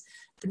questions,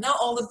 but not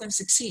all of them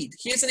succeed.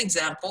 Here's an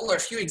example, or a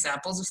few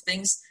examples of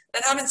things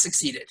that haven't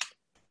succeeded.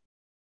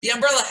 The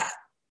umbrella hat,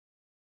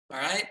 all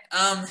right?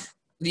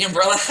 The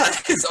umbrella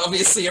hat is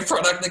obviously a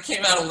product that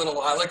came out a little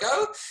while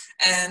ago,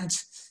 and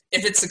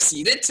if it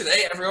succeeded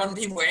today, everyone would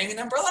be wearing an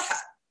umbrella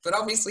hat, but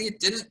obviously it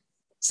didn't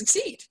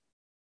succeed,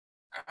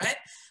 all right?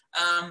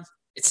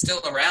 It's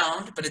still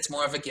around, but it's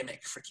more of a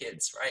gimmick for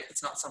kids, right?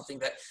 It's not something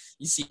that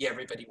you see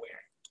everybody wearing.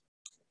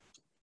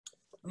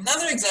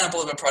 Another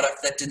example of a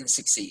product that didn't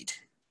succeed.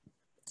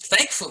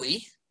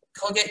 Thankfully,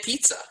 Colgate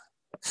Pizza.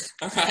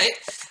 All right.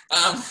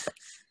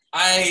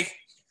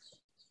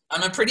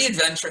 I'm a pretty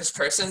adventurous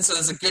person, so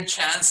there's a good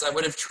chance I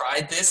would have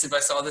tried this if I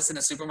saw this in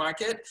a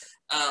supermarket.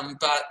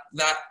 But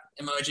that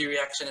emoji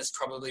reaction is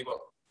probably what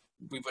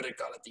we would have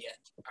got at the end.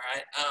 All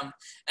right.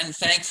 And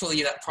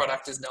thankfully, that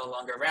product is no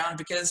longer around,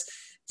 because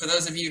for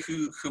those of you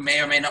who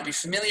may or may not be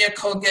familiar,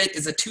 Colgate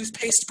is a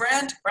toothpaste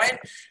brand, right?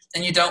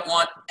 And you don't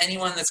want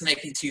anyone that's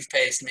making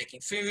toothpaste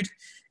making food,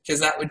 because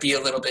that would be a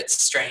little bit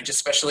strange,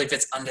 especially if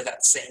it's under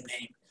that same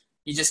name.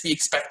 You'd just be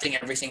expecting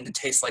everything to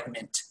taste like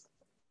mint.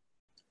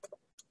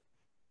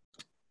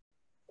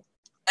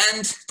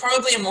 And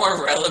probably a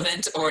more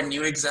relevant or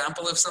new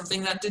example of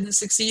something that didn't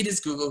succeed is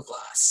Google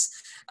Glass.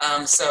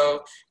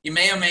 So you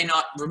may or may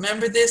not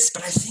remember this,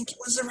 but I think it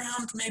was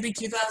around maybe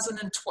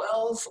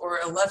 2012 or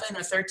 11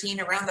 or 13,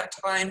 around that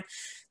time.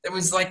 There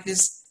was like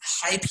this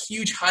hype,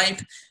 huge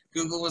hype.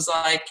 Google was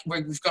like,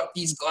 we've got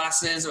these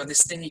glasses, or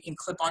this thing you can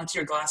clip onto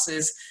your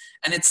glasses,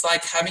 and it's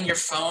like having your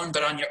phone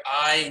but on your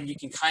eye, and you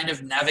can kind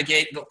of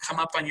navigate. It'll come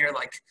up on your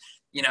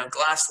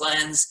glass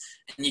lens,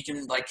 and you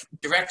can like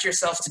direct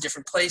yourself to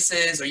different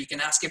places, or you can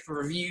ask it for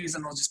reviews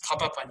and it'll just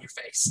pop up on your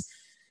face.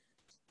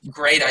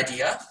 Great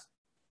idea,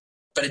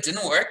 but it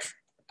didn't work.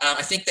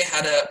 I think they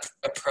had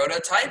a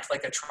prototype,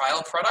 like a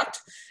trial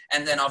product,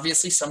 and then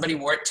obviously somebody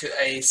wore it to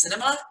a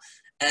cinema,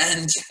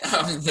 and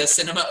the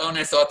cinema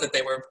owner thought that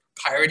they were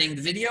pirating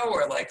the video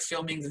or like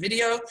filming the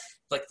video,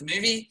 like the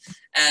movie,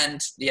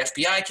 and the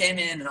FBI came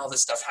in and all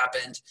this stuff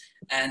happened.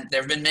 And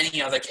there have been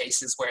many other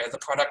cases where the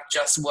product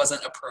just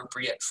wasn't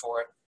appropriate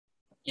for,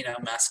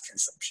 mass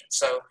consumption.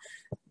 So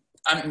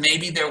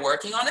maybe they're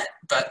working on it,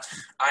 but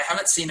I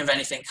haven't seen of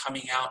anything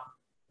coming out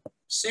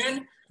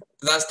soon.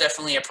 But that's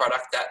definitely a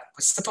product that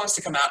was supposed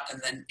to come out,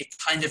 and then it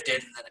kind of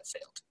did, and then it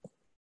failed.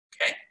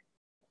 Okay.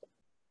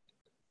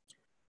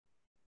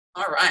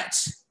 All right.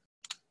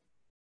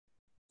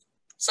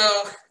 So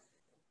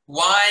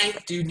why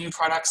do new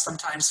products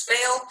sometimes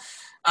fail?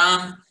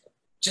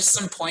 Just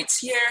some points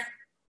here,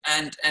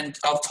 and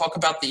I'll talk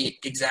about the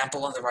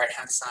example on the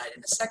right-hand side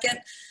in a second.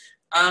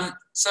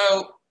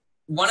 So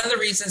one of the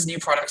reasons new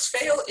products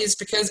fail is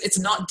because it's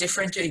not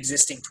different to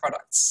existing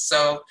products.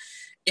 So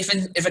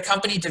if a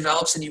company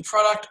develops a new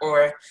product,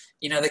 or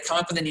they come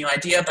up with a new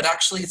idea, but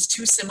actually it's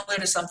too similar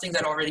to something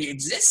that already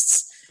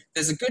exists,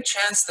 there's a good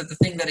chance that the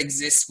thing that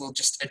exists will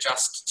just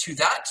adjust to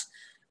that,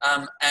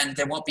 and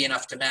there won't be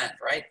enough demand,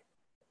 right?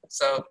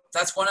 So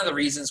that's one of the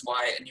reasons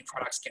why a new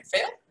product can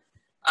fail.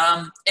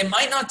 It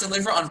might not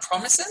deliver on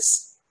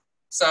promises.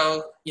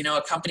 So,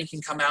 a company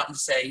can come out and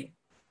say,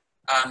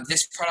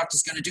 this product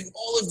is going to do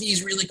all of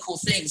these really cool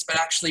things, but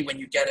actually when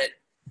you get it,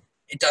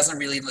 it doesn't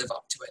really live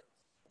up to it.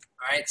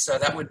 All right, so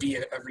that would be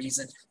a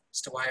reason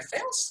as to why it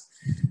fails.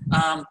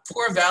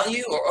 Poor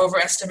value or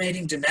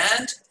overestimating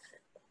demand,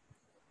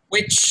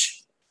 which,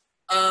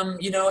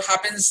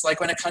 happens like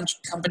when a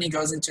company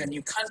goes into a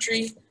new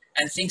country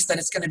and thinks that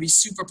it's going to be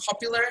super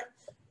popular,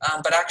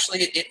 but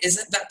actually it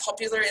isn't that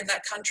popular in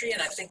that country.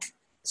 And I think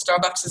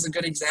Starbucks is a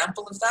good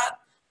example of that.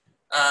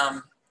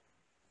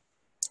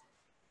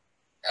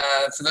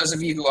 For those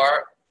of you who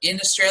are in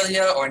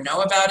Australia or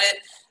know about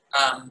it,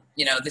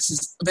 this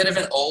is a bit of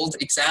an old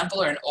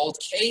example or an old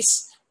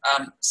case.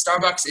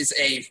 Starbucks is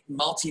a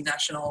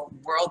multinational,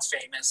 world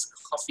famous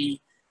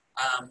coffee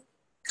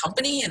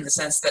company, in the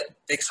sense that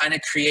they kind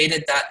of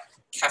created that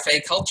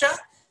cafe culture.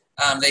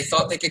 They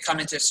thought they could come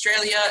into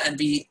Australia and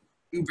be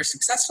uber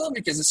successful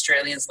because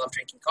Australians love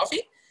drinking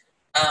coffee,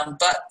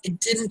 but it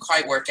didn't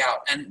quite work out.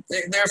 And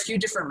there are a few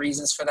different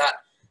reasons for that.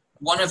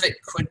 One of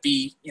it could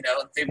be,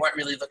 they weren't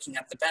really looking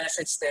at the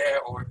benefits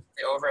there, or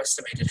they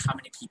overestimated how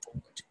many people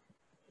would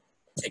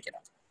take it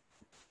up.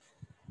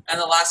 And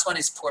the last one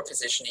is poor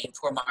positioning,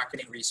 poor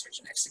marketing, research,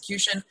 and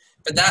execution.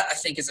 But that, I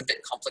think, is a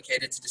bit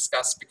complicated to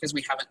discuss because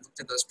we haven't looked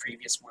at those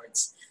previous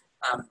words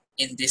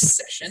in this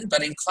session.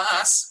 But in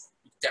class,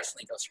 we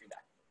definitely go through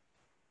that.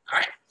 All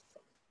right.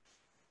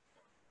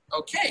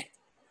 Okay.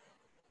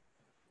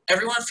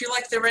 Everyone feel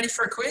like they're ready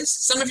for a quiz?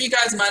 Some of you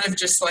guys might have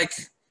just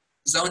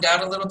zoned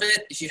out a little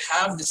bit. If you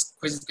have, this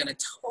quiz is going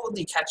to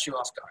totally catch you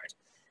off guard.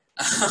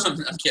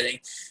 I'm kidding.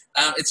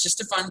 It's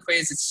just a fun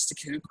quiz. It's just a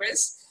Kahoot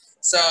quiz.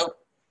 So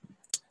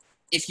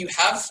if you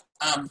have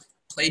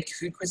played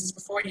Kahoot quizzes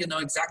before, you'll know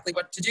exactly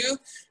what to do.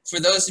 For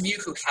those of you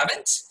who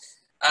haven't,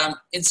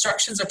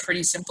 instructions are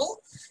pretty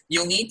simple.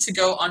 You'll need to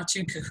go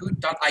onto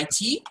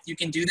kahoot.it. You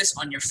can do this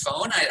on your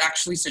phone. I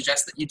actually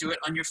suggest that you do it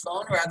on your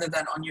phone rather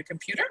than on your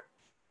computer.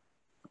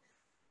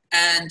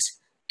 And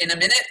in a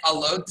minute, I'll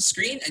load the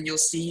screen and you'll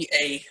see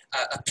a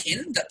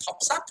pin that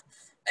pops up,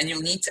 and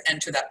you'll need to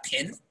enter that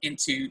pin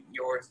into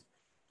your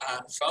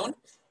phone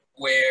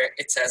where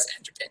it says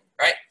enter pin,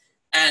 right?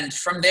 And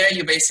from there,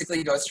 you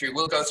basically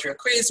we'll go through a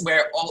quiz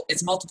where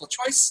it's multiple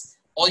choice.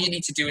 All you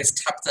need to do is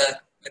tap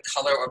the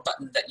color or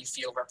button that you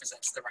feel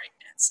represents the right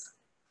answer.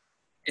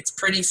 It's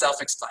pretty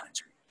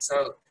self-explanatory.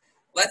 So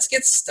let's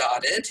get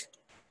started.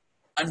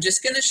 I'm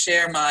just going to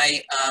share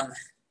my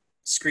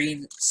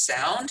screen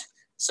sound.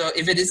 So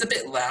if it is a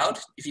bit loud,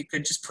 if you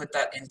could just put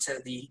that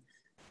into the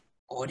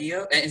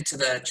audio, into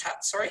the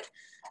chat, sorry,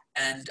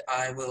 and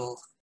I will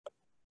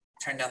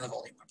turn down the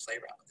volume or play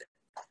around with it.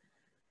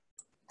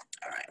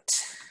 All right.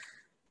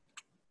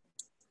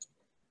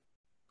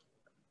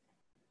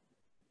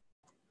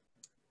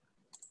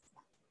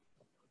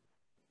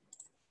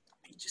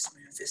 Let me just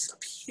move this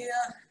up here.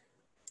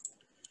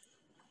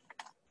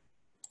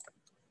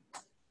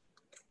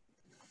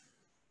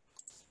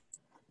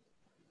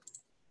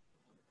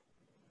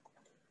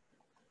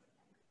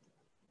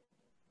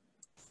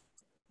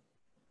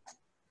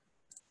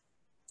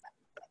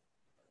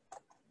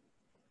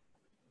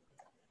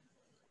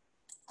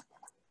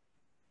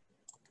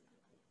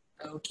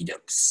 Okie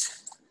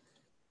dokes.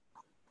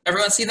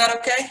 Everyone see that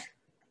okay?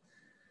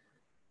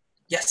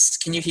 Yes,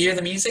 can you hear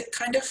the music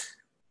kind of?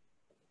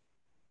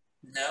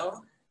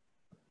 No?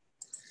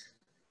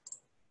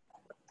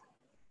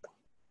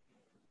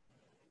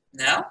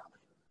 No?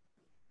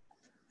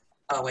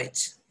 Oh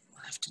wait,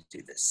 I'll have to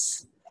do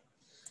this.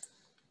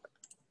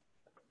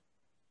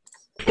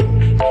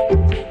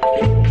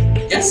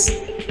 Yes?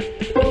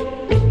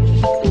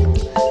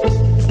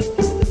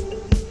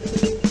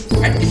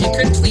 Alright, if you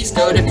could please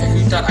go to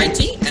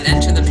kahoot.it and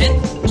enter the pin,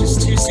 which is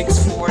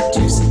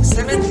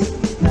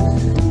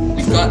 264267.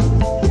 We've got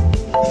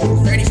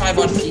 35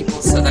 odd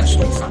people, so that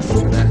should be fun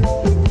for that.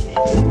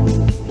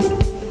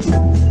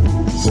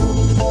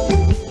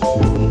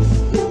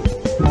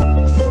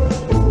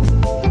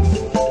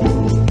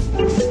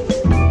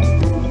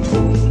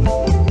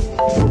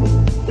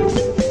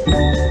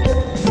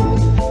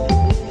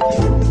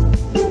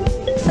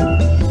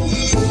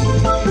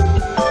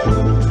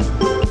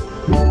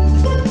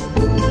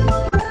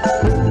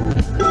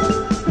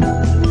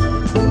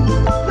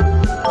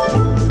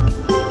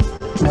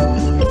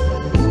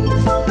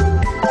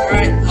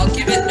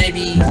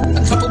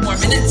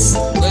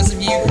 Those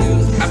of you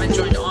who haven't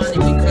joined on, if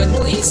you could,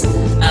 please.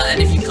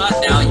 And if you can't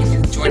now, you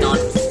can join on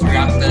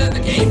throughout the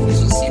game,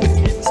 because you'll see the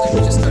pin. So if you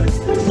just go to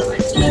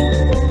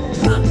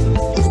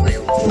kahoot.it, play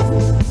along.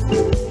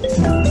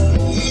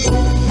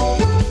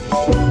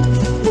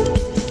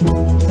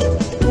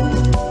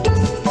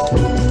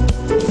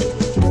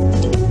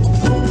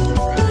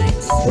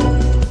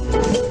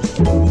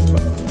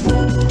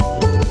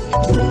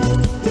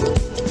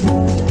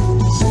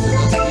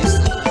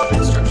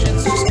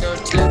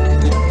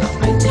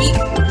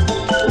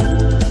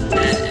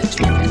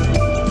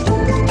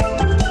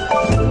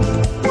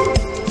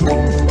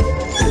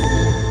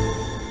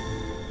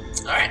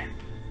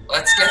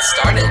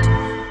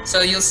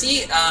 So you'll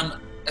see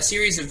a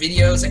series of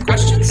videos and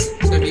questions.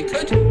 So if you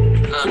could,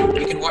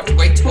 you can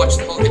wait to watch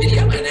the whole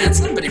video and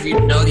answer them. But if you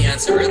know the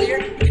answer earlier,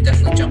 you can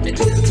definitely jump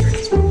into the answer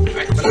as well. All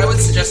right, but I would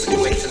suggest that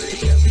you wait for the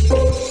video.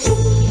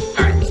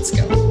 All right, let's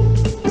go.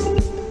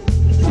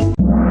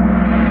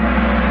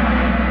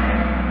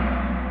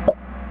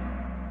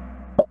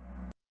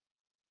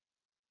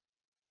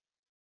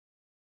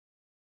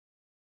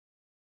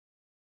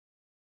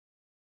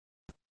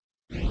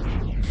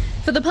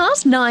 For the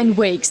past 9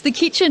 weeks, the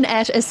kitchen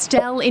at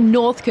Estelle in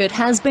Northcote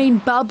has been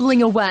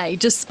bubbling away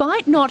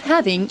despite not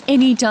having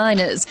any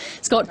diners.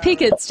 Scott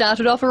Pickett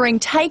started offering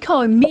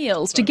take-home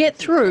meals to get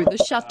through the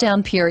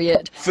shutdown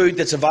period. Food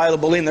that's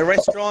available in the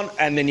restaurant,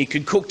 and then you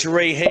could cook to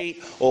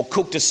reheat or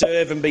cook to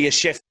serve and be a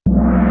chef.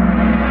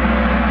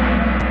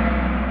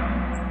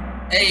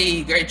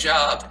 Hey, great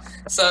job.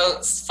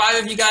 So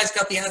 5 of you guys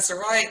got the answer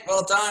right.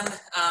 Well done.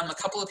 A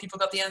couple of people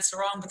got the answer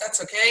wrong, but that's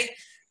okay.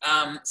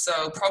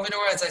 So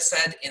Providore, as I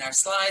said in our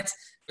slides,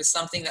 was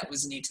something that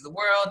was new to the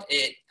world.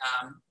 It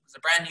was a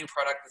brand new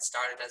product that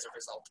started as a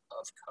result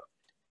of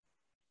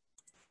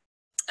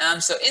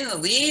COVID. So in the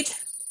lead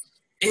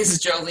is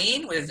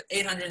Jolene with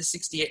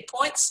 868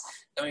 points.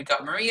 Then we've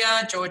got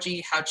Maria,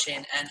 Georgie,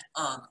 Haochin, and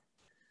All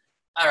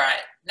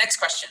right, next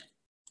question.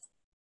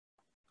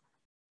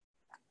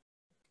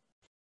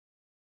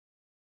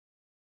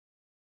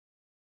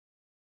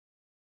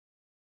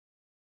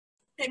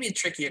 Maybe a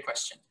trickier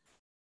question.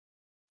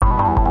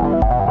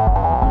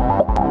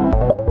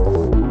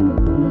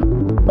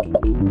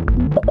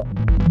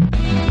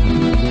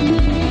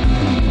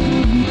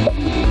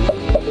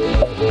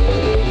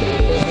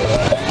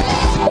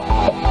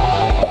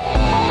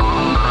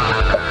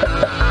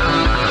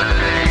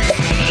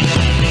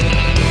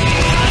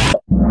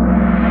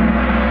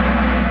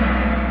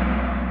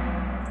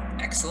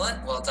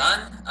 Excellent, well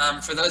done.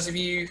 For those of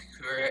you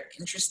who are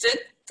interested,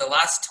 the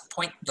last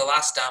part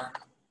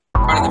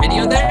of the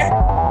video there,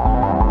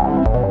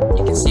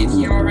 you can see it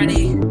here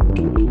already.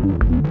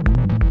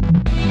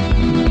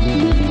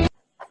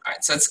 All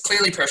right, so it's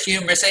clearly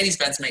perfume.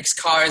 Mercedes-Benz makes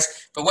cars,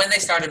 but when they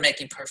started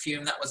making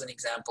perfume, that was an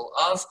example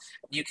of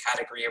new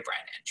category or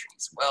brand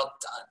entries. Well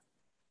done.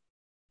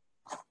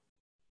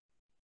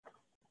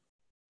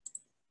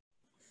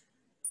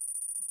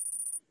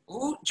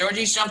 Ooh,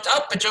 Georgie's jumped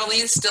up, but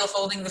Jolene's still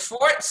holding the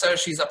fort, so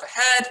she's up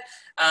ahead.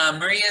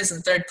 Maria's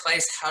in third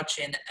place,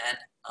 Haochin and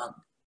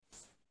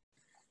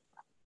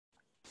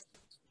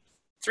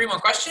 3 more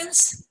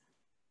questions.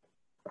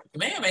 You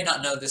may or may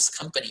not know this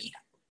company.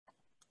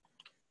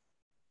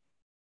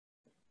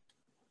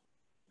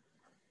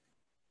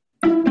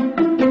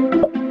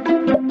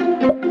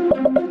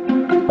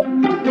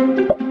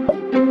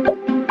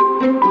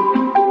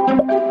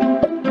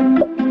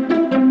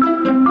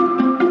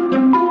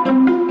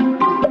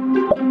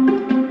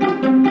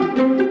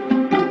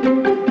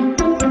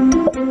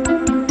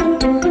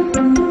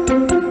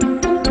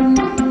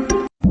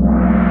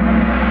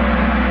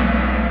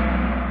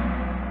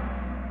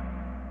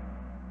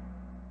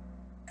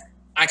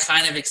 I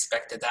kind of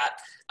expected that.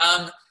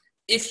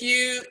 If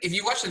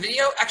you watch the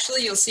video,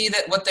 actually you'll see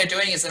that what they're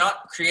doing is they're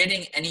not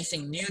creating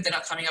anything new. They're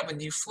not coming up with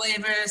new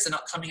flavors. They're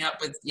not coming up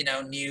with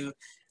new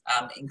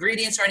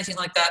ingredients or anything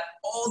like that.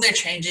 All they're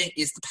changing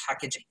is the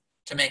packaging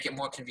to make it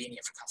more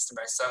convenient for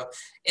customers. So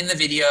in the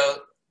video,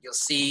 you'll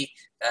see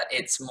that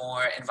it's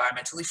more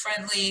environmentally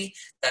friendly,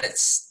 that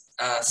it's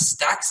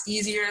stacks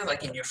easier,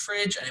 like in your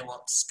fridge, and it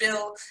won't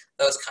spill,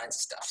 those kinds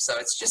of stuff. So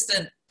it's just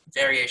a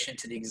variation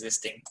to the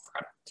existing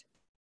product.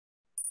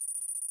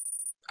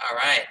 All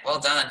right, well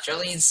done.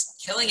 Jolene's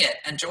killing it,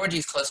 and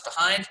Georgie's close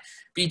behind.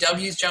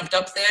 BW's jumped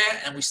up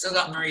there, and we still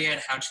got Maria and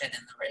Hao-Chen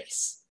in the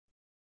race.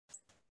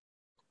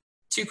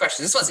 2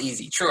 questions. This one's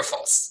easy. True or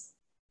false?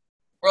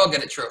 We're all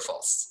good at true or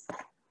false.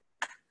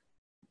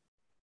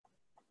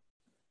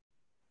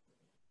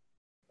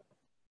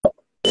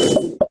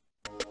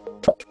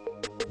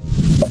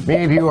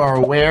 Many of you are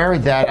aware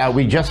that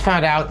we just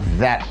found out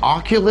that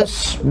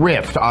Oculus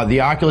Rift,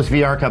 the Oculus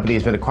VR company,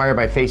 has been acquired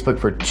by Facebook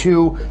for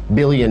 $2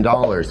 billion.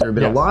 There have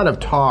been a lot of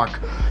talk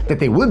that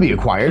they would be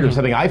acquired, or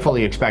something I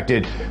fully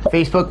expected.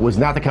 Facebook was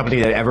not the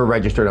company that ever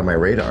registered on my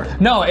radar.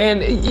 No,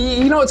 and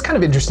you know, it's kind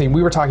of interesting.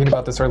 We were talking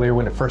about this earlier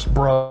when it first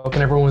broke,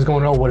 and everyone was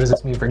going, oh, what does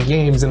this mean for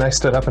games? And I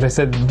stood up and I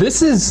said,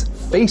 this is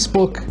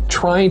Facebook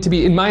trying to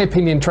be, in my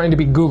opinion, trying to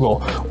be Google,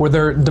 where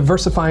they're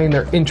diversifying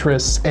their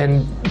interests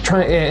and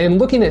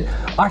looking at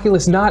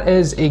Oculus not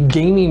as a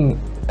gaming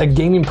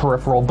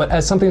peripheral, but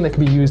as something that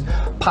can be used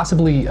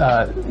possibly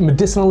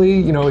medicinally,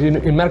 you know,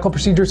 in medical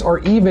procedures, or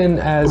even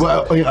as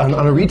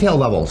on a retail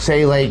level.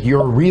 Say like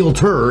you're a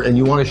realtor and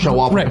you want to show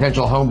off a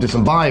potential home to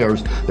some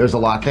buyers. There's a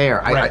lot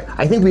there.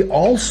 I think we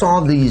all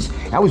saw these.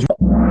 That was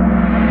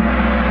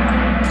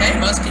okay.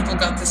 Most people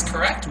got this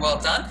correct.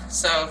 Well done.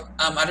 So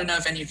I don't know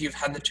if any of you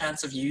have had the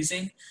chance of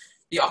using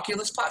the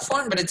Oculus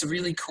platform, but it's a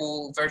really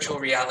cool virtual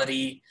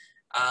reality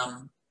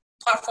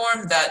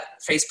platform that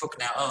Facebook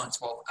now owns,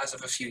 well, as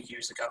of a few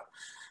years ago.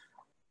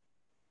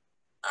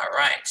 All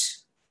right.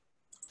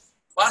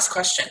 Last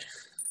question.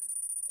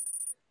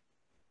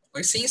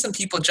 We're seeing some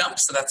people jump,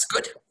 so that's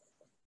good.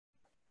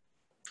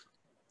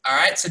 All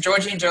right, so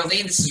Georgie and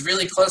Jolene, this is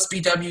really close.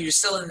 BW, you're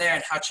still in there,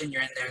 and Hao-Chen,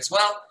 you're in there as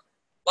well.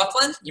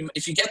 Lachlan,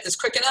 if you get this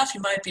quick enough, you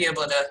might be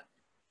able to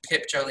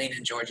pip Jolene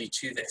and Georgie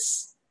to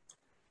this.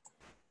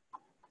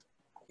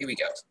 Here we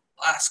go.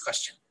 Last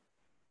question.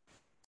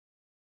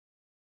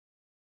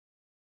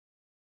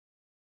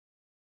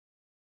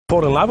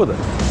 Fall in love with it.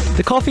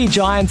 The coffee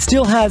giant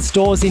still has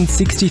stores in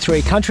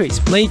 63 countries,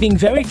 leaving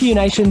very few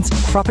nations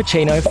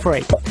Frappuccino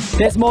free.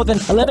 There's more than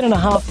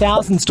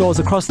 11,500 stores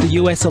across the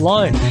US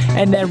alone,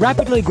 and they're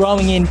rapidly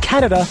growing in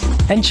Canada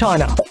and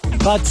China.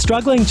 But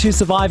struggling to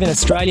survive in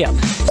Australia,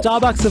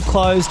 Starbucks have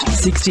closed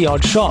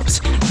 60-odd shops,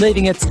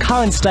 leaving its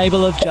current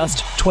stable of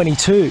just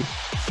 22.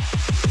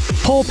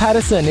 Paul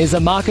Patterson is a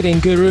marketing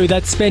guru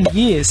that spent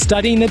years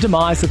studying the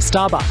demise of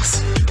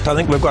Starbucks. I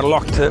think we've got a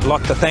lot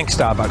to thank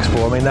Starbucks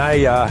for. I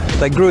mean,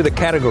 they grew the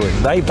category.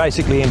 They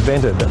basically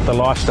invented the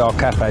lifestyle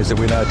cafes that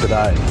we know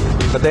today.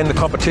 But then the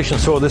competition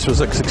saw this was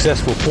a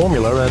successful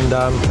formula and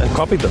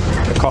copied them.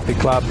 The Coffee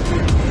Club,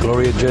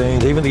 Gloria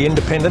Jean's, even the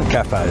independent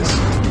cafes.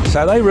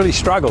 So they really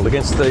struggled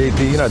against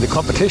the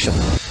competition.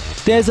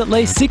 There's at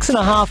least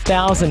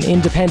 6,500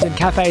 independent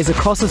cafes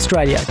across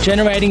Australia,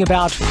 generating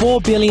about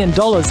 $4 billion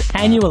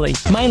annually,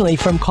 mainly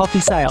from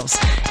coffee sales.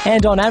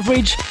 And on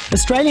average,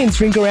 Australians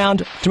drink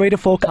around 3 to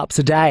 4 cups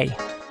a day.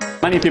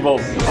 Many people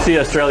see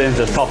Australians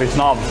as coffee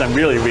snobs, and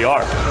really we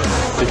are,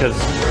 because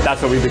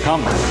that's what we've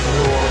become.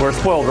 We're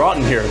spoiled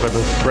rotten here, but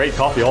there's great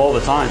coffee all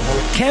the time.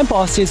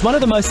 Campos is one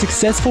of the most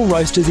successful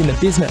roasters in the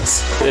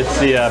business. It's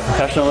the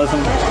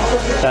professionalism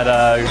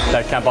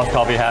that Campos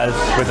Coffee has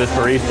with its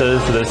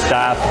baristas, with its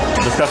staff.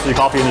 The specialty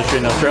coffee industry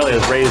in Australia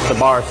has raised the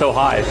bar so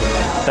high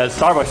that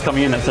Starbucks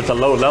coming in at such a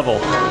low level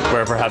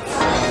where perhaps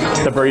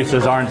the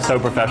baristas aren't so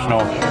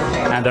professional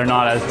and they're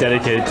not as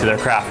dedicated to their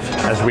craft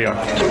as we are.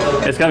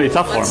 It's going to be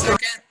tough for them.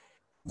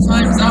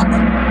 Time's up.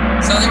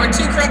 So there were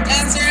 2 correct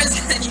answers,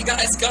 and you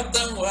guys got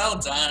them. Well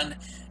done.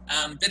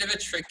 Bit of a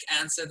trick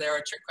answer there,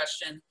 a trick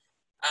question.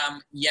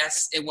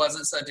 Yes, it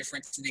wasn't so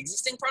different to the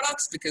existing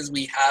products because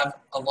we have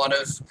a lot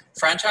of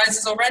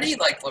franchises already,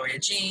 like Gloria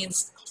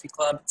Jean's, Coffee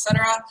Club,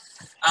 etc.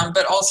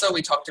 But also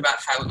we talked about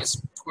how it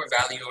was poor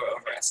value or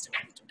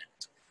overestimated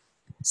demand.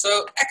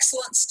 So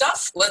excellent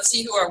stuff. Let's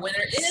see who our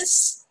winner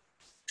is.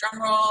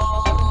 Drum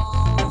roll.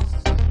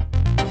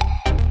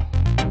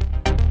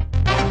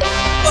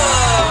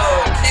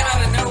 Whoa! Came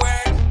out of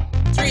nowhere.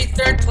 3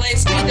 third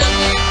place, BW.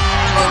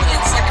 Georgie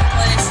in second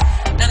place.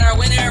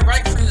 winner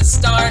right from the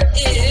start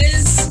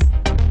is...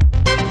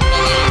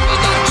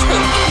 Well done,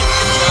 Jolene.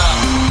 Good job.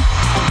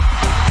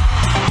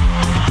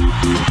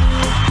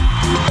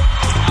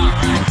 All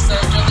right, so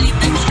Jolene,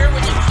 make sure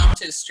when you come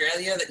to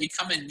Australia that you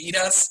come and meet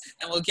us,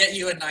 and we'll get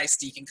you a nice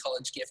Deakin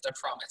College gift, I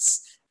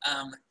promise.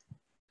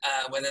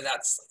 Whether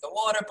that's like a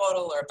water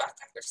bottle or a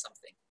backpack or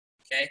something,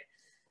 okay?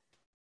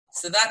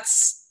 So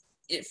that's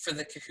it for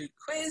the Kahoot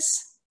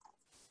quiz.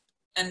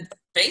 And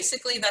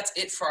basically that's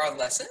it for our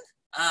lesson.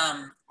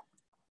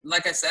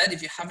 Like I said,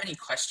 if you have any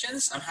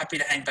questions, I'm happy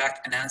to hang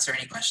back and answer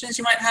any questions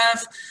you might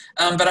have.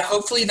 But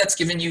hopefully that's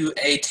given you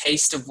a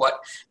taste of what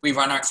we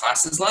run our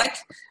classes like.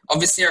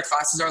 Obviously our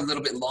classes are a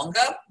little bit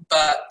longer,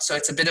 so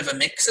it's a bit of a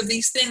mix of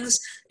these things.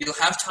 You'll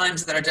have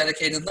times that are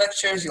dedicated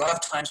lectures. You'll have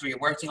times where you're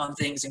working on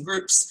things in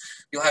groups.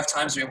 You'll have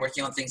times where you're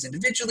working on things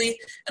individually.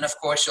 And of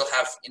course you'll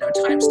have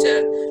times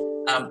to,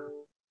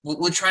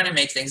 we're trying to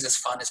make things as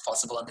fun as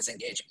possible and as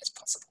engaging as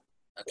possible.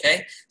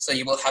 Okay, so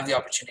you will have the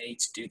opportunity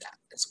to do that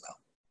as well.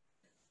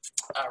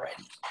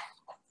 Alrighty.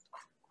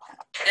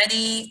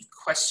 Any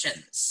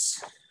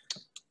questions?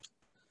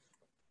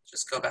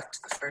 Just go back to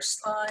the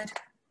first slide.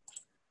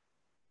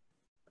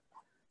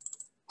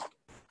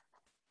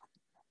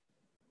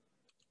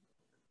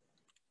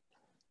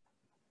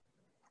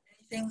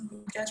 Anything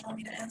you guys want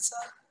me to answer?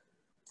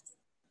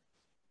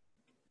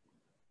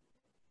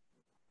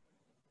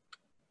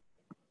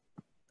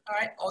 All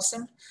right,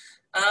 awesome.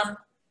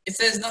 If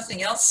there's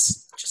nothing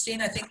else,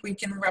 Justine, I think we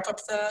can wrap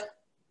up the...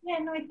 Yeah,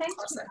 no,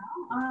 thanks.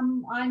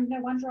 I'm no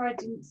wonder I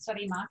didn't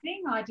study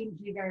marketing. I didn't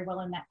do very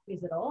well in that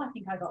quiz at all. I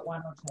think I got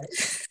 1 or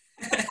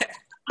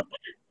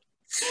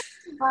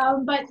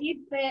 2. But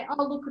if there,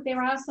 look,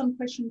 there are some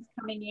questions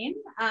coming in.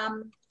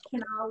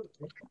 Chanel,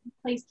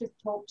 please just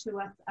talk to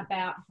us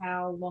about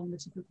how long the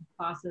typical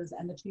classes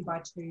and the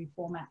 2x2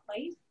 format,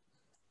 please.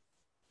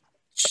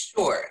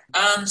 Sure.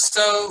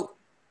 So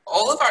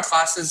all of our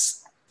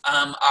classes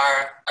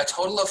are a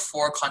total of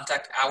 4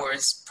 contact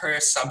hours per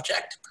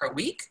subject per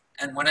week.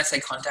 And when I say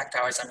contact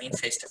hours, I mean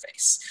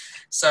face-to-face.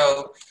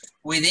 So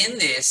within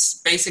this,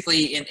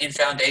 basically in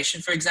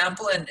Foundation, for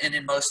example, and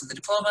in most of the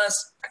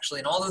diplomas, actually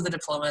in all of the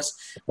diplomas,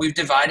 we've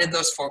divided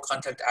those 4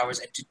 contact hours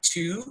into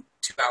 2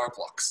 2-hour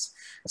blocks.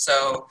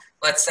 So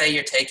let's say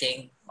you're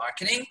taking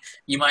marketing,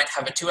 you might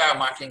have a 2-hour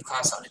marketing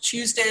class on a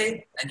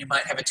Tuesday, and you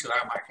might have a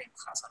 2-hour marketing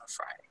class on a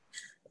Friday.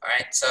 All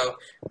right, so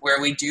where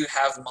we do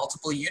have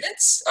multiple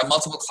units,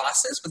 multiple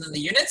classes within the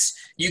units,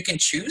 you can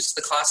choose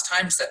the class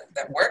times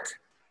that work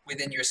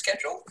within your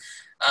schedule,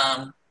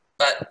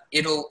 but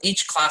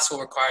each class will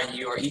require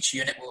you, or each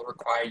unit will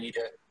require you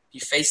to be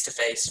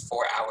face-to-face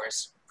 4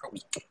 hours per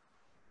week.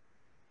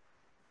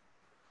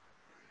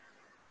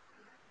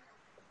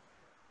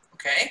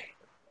 Okay.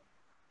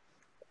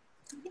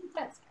 I think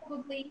that's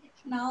probably it,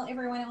 Chanel.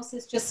 Everyone else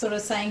is just sort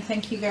of saying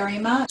thank you very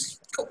much.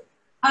 Cool.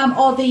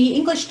 The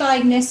English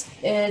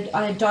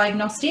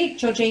diagnostic,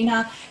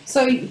 Georgina.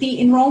 So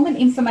the enrolment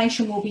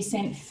information will be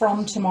sent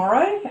from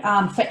tomorrow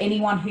for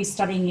anyone who's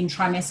studying in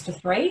trimester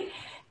 3.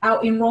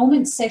 Our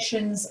enrolment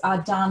sessions are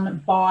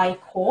done by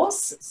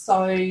course.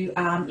 So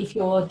if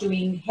you're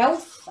doing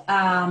health,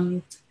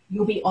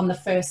 you'll be on the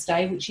first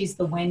day, which is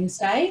the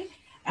Wednesday,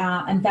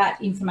 and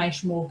that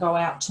information will go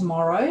out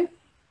tomorrow.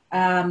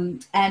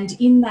 And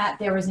in that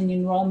there is an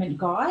enrolment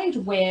guide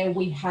where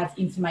we have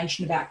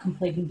information about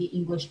completing the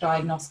English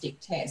diagnostic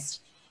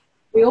test.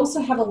 We also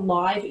have a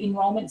live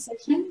enrolment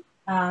session,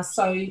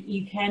 so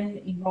you can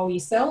enroll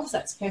yourselves,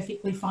 that's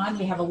perfectly fine.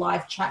 We have a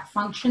live chat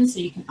function so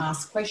you can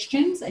ask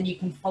questions and you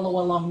can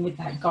follow along with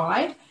that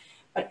guide.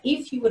 But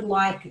if you would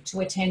like to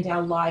attend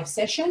our live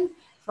session,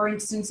 for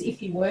instance, if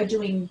you were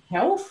doing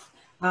health,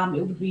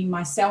 it would be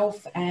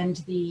myself and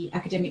the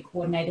academic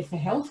coordinator for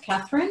health,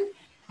 Catherine.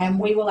 And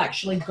we will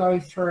actually go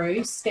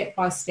through step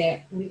by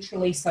step,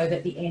 literally, so that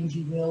at the end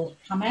you will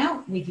come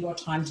out with your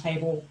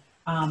timetable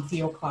for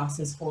your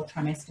classes for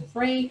trimester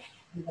 3.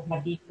 You will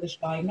have the English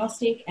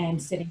diagnostic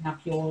and setting up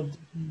your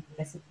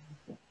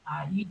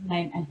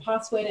username and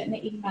password and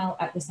the email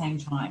at the same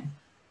time.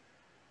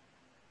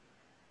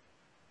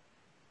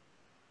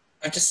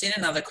 I've just seen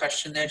another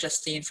question there,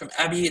 Justine, from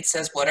Abby. It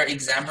says, what are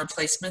exam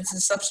replacements and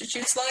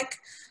substitutes like?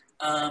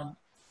 And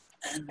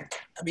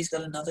Abby's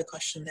got another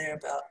question there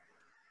about...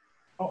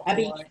 Oh,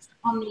 Abby,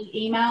 on the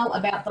email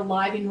about the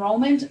live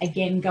enrolment,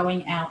 again,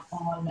 going out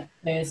on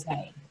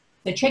Thursday.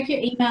 So check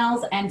your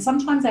emails, and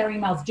sometimes our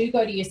emails do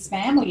go to your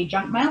spam or your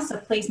junk mail, so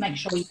please make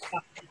sure you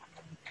check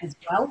as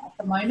well at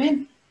the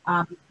moment,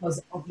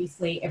 because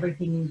obviously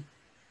everything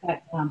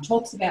that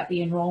talks about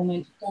the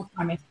enrolment for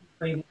trimester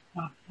 3 will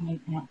start coming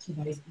out to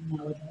those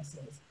email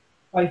addresses,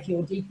 both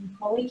your Deakin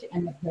College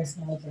and the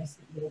personal address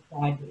that you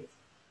applied with.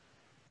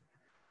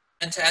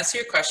 And to answer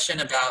your question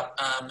about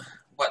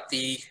what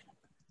the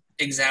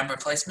exam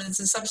replacements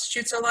and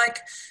substitutes are like,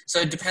 so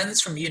it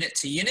depends from unit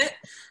to unit.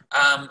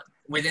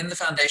 Within the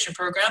foundation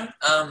program,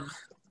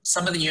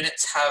 some of the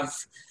units have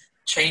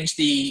changed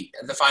the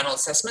final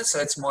assessment, so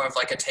it's more of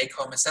like a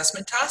take-home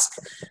assessment task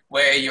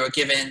where you're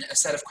given a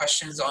set of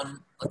questions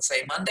on, let's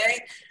say,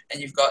 Monday,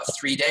 and you've got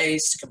 3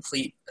 days to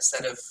complete a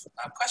set of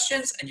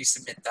questions, and you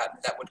submit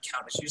that. That would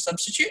count as your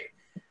substitute.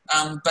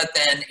 But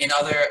then in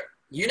other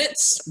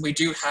units, we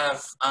do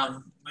have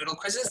Moodle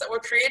quizzes that were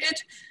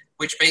created,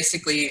 which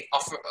basically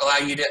allow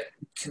you to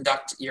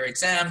conduct your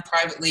exam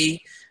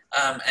privately,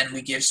 and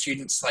we give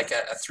students like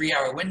a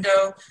 3-hour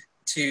window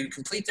to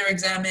complete their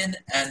exam in,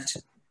 and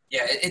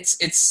yeah,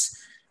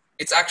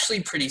 it's actually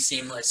pretty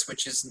seamless,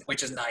 which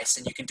is nice,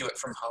 and you can do it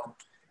from home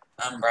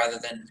rather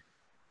than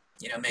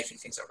making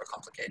things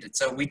overcomplicated.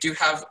 So we do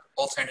have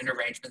alternate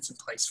arrangements in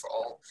place for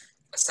all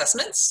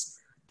assessments,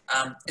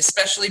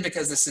 especially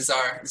because this is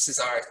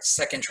our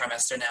second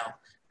trimester now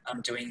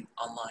doing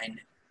online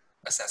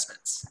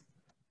assessments.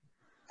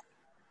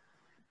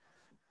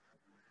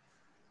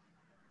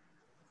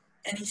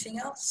 Anything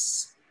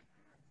else?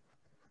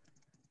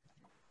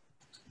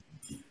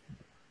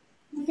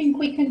 I think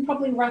we can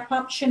probably wrap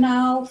up,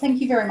 Chanel.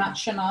 Thank you very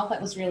much, Chanel.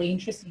 That was really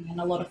interesting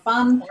and a lot of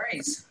fun. No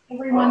worries.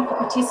 Everyone for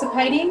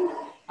participating.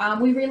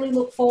 We really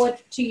look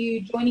forward to you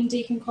joining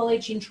Deakin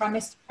College in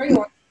trimester 3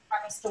 or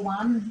trimester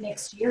 1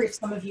 next year, if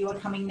some of you are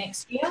coming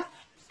next year.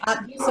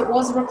 Yes, it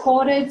was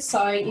recorded,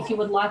 so if you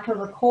would like a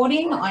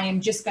recording, I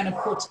am just going to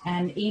put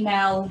an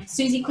email.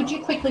 Susie, could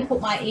you quickly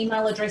put my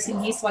email address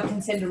in here so I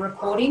can send a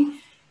recording?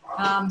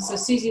 So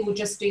Susie will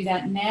just do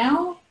that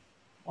now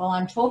while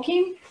I'm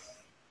talking.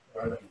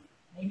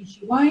 Maybe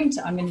she won't.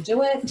 I'm going to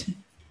do it.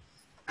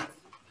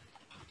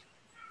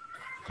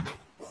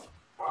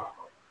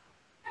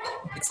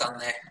 It's on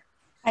there.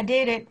 I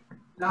did it.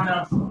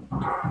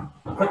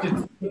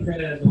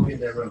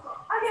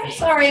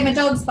 Sorry, my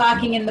dog's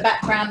barking in the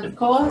background, of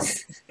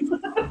course.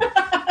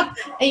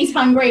 He's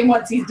hungry and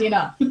wants his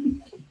dinner.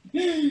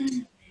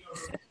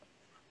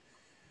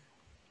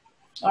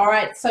 All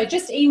right, so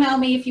just email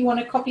me if you want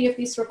a copy of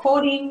this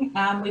recording.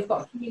 We've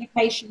got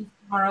communication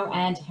tomorrow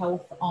and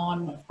health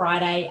on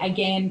Friday.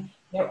 Again,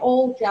 they're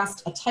all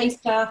just a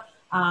taster.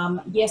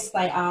 Yes,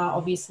 they are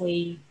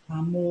obviously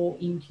more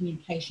in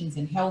communications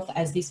and health,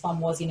 as this one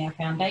was in our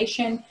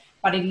foundation,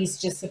 but it is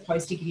just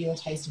supposed to give you a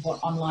taste of what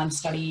online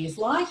study is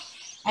like.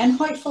 And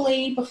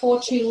hopefully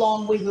before too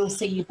long, we will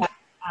see you back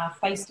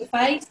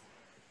face-to-face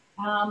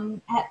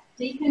at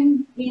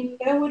Deakin in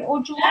Burwood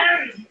or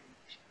Geelong.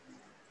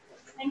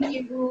 Thank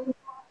you.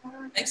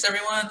 Thanks,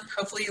 everyone.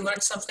 Hopefully you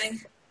learned something.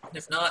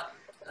 If not,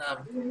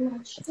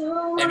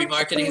 maybe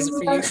marketing isn't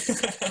for you.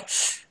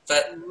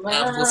 But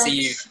we'll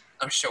see you,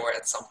 I'm sure,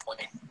 at some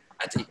point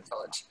at Deakin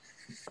College.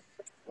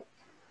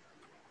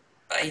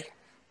 Bye.